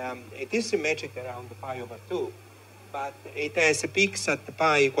it is symmetric around the pi over 2, but it has peaks at the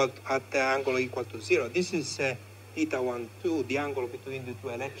pi at the angle equal to 0. This is theta 1, 2, the angle between the 2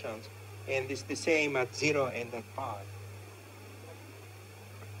 electrons, and it's the same at 0 and at pi.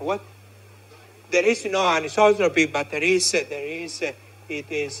 What? There is no anisotropy, but there is it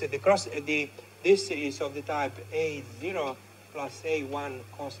is the cross the. This is of the type A0 plus A1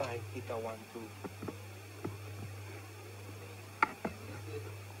 cosine theta 1, 2.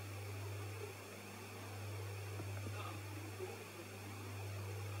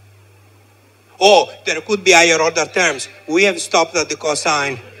 Oh, there could be higher order terms. We have stopped at the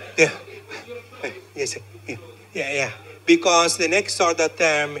cosine. Yes, yeah. Because the next order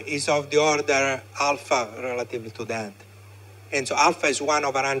term is of the order alpha relative to that. And so alpha is 1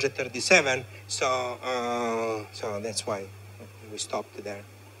 over 137, so that's why we stopped there.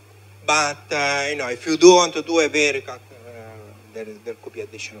 But, if you do want to do a very, there could be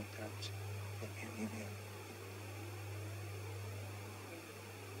additional terms.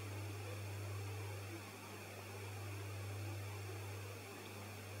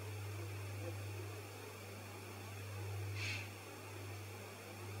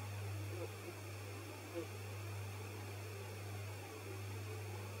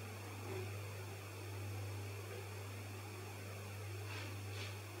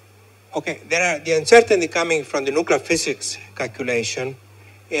 Okay, there are the uncertainty coming from the nuclear physics calculation,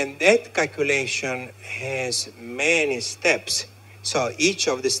 and that calculation has many steps. So each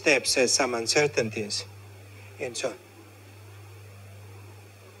of the steps has some uncertainties. And so,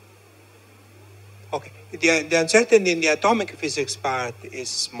 okay, the uncertainty in the atomic physics part is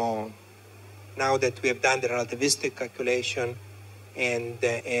small. Now that we have done the relativistic calculation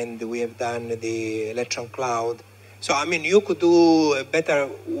and we have done the electron cloud, so, you could do better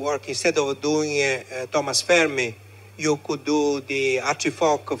work. Instead of doing Thomas Fermi, you could do the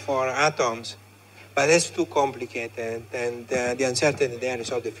Archie-Fock for atoms, but that's too complicated, and the uncertainty there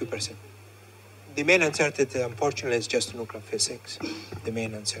is only a few percent. The main uncertainty, unfortunately, is just nuclear physics, the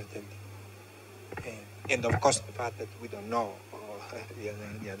main uncertainty. And of course, the fact that we don't know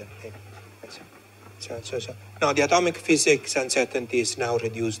the other thing. So. No, the atomic physics uncertainty is now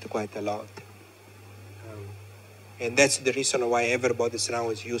reduced quite a lot. And that's the reason why everybody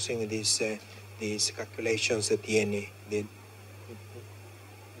now is using this these calculations that Ieni did.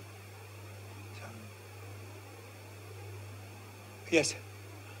 Yes.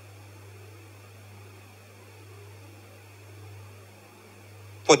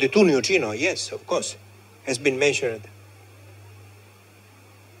 For the two neutrino, yes, of course, has been measured.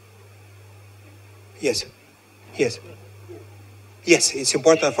 Yes, yes, yes, it's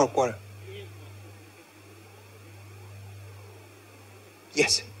important for quarter.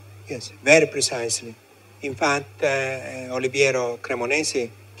 Yes, yes, very precisely. In fact, Oliviero Cremonesi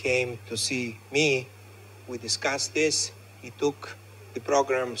came to see me. We discussed this. He took the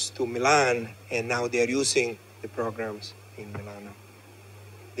programs to Milan, and now they are using the programs in Milano.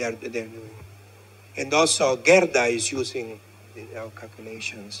 They're doing. And also Gerda is using our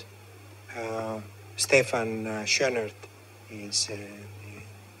calculations. Stefan Schönert is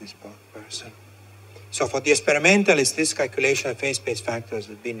this person. So for the experimentalists, this calculation of phase space factors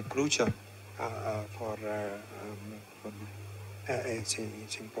has been crucial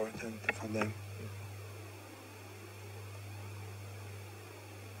it's important for them.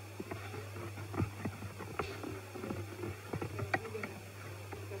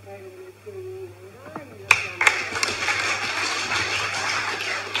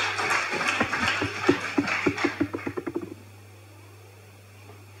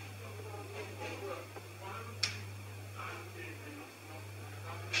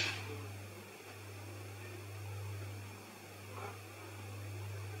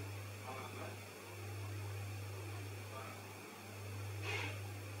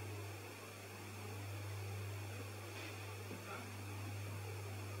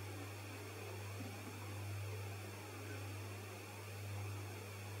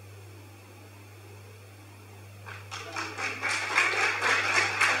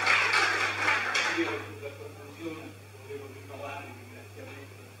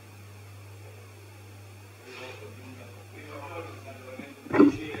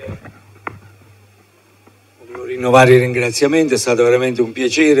 Rinnovare i ringraziamenti, è stato veramente un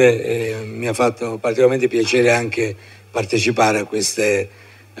piacere e mi ha fatto particolarmente piacere anche partecipare a queste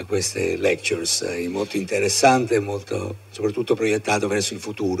lectures, molto interessante, molto, soprattutto proiettato verso il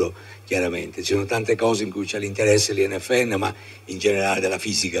futuro, chiaramente. Ci sono tante cose in cui c'è l'interesse dell'INFN, ma in generale della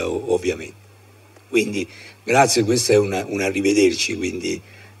fisica ovviamente. Quindi grazie, questo è un arrivederci, quindi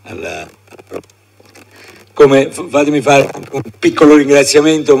alla prossima. Fatemi fare un piccolo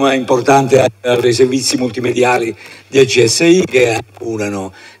ringraziamento ma importante ai servizi multimediali del CSI che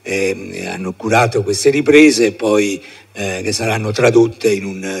hanno curato queste riprese e poi che saranno tradotte in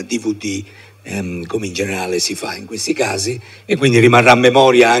un DVD come in generale si fa in questi casi, e quindi rimarrà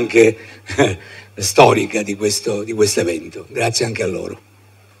memoria anche storica di questo evento. Grazie anche a loro.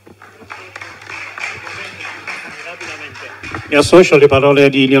 Mi associo alle parole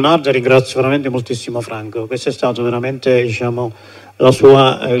di Leonardo e ringrazio veramente moltissimo Franco. Questo è stato veramente,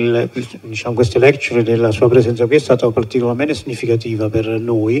 queste lecture della sua presenza qui è stata particolarmente significativa per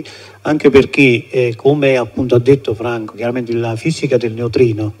noi, anche perché, come appunto ha detto Franco, chiaramente la fisica del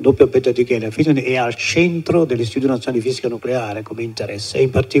neutrino, doppio beta di Keeler, è al centro dell'Istituto Nazionale di Fisica Nucleare come interesse, e in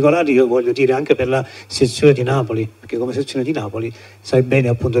particolare io voglio dire anche per la sezione di Napoli, perché come sezione di Napoli sai bene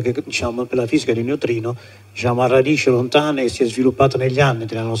appunto che per la fisica del neutrino ha radici lontane e si è sviluppata negli anni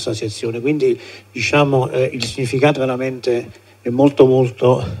della nostra sezione, quindi il significato veramente è molto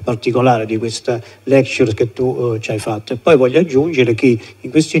molto particolare di questa lecture che tu ci hai fatto. E poi voglio aggiungere che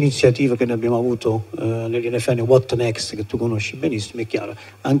in questa iniziativa che noi abbiamo avuto nell'INFN What Next, che tu conosci benissimo, è chiaro,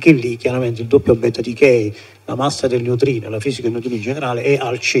 anche lì chiaramente il doppio beta decay, la massa del neutrino, la fisica del neutrino in generale è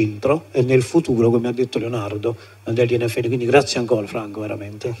al centro e nel futuro, come ha detto Leonardo, dell'INFN. Quindi grazie ancora Franco,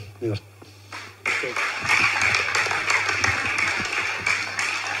 veramente.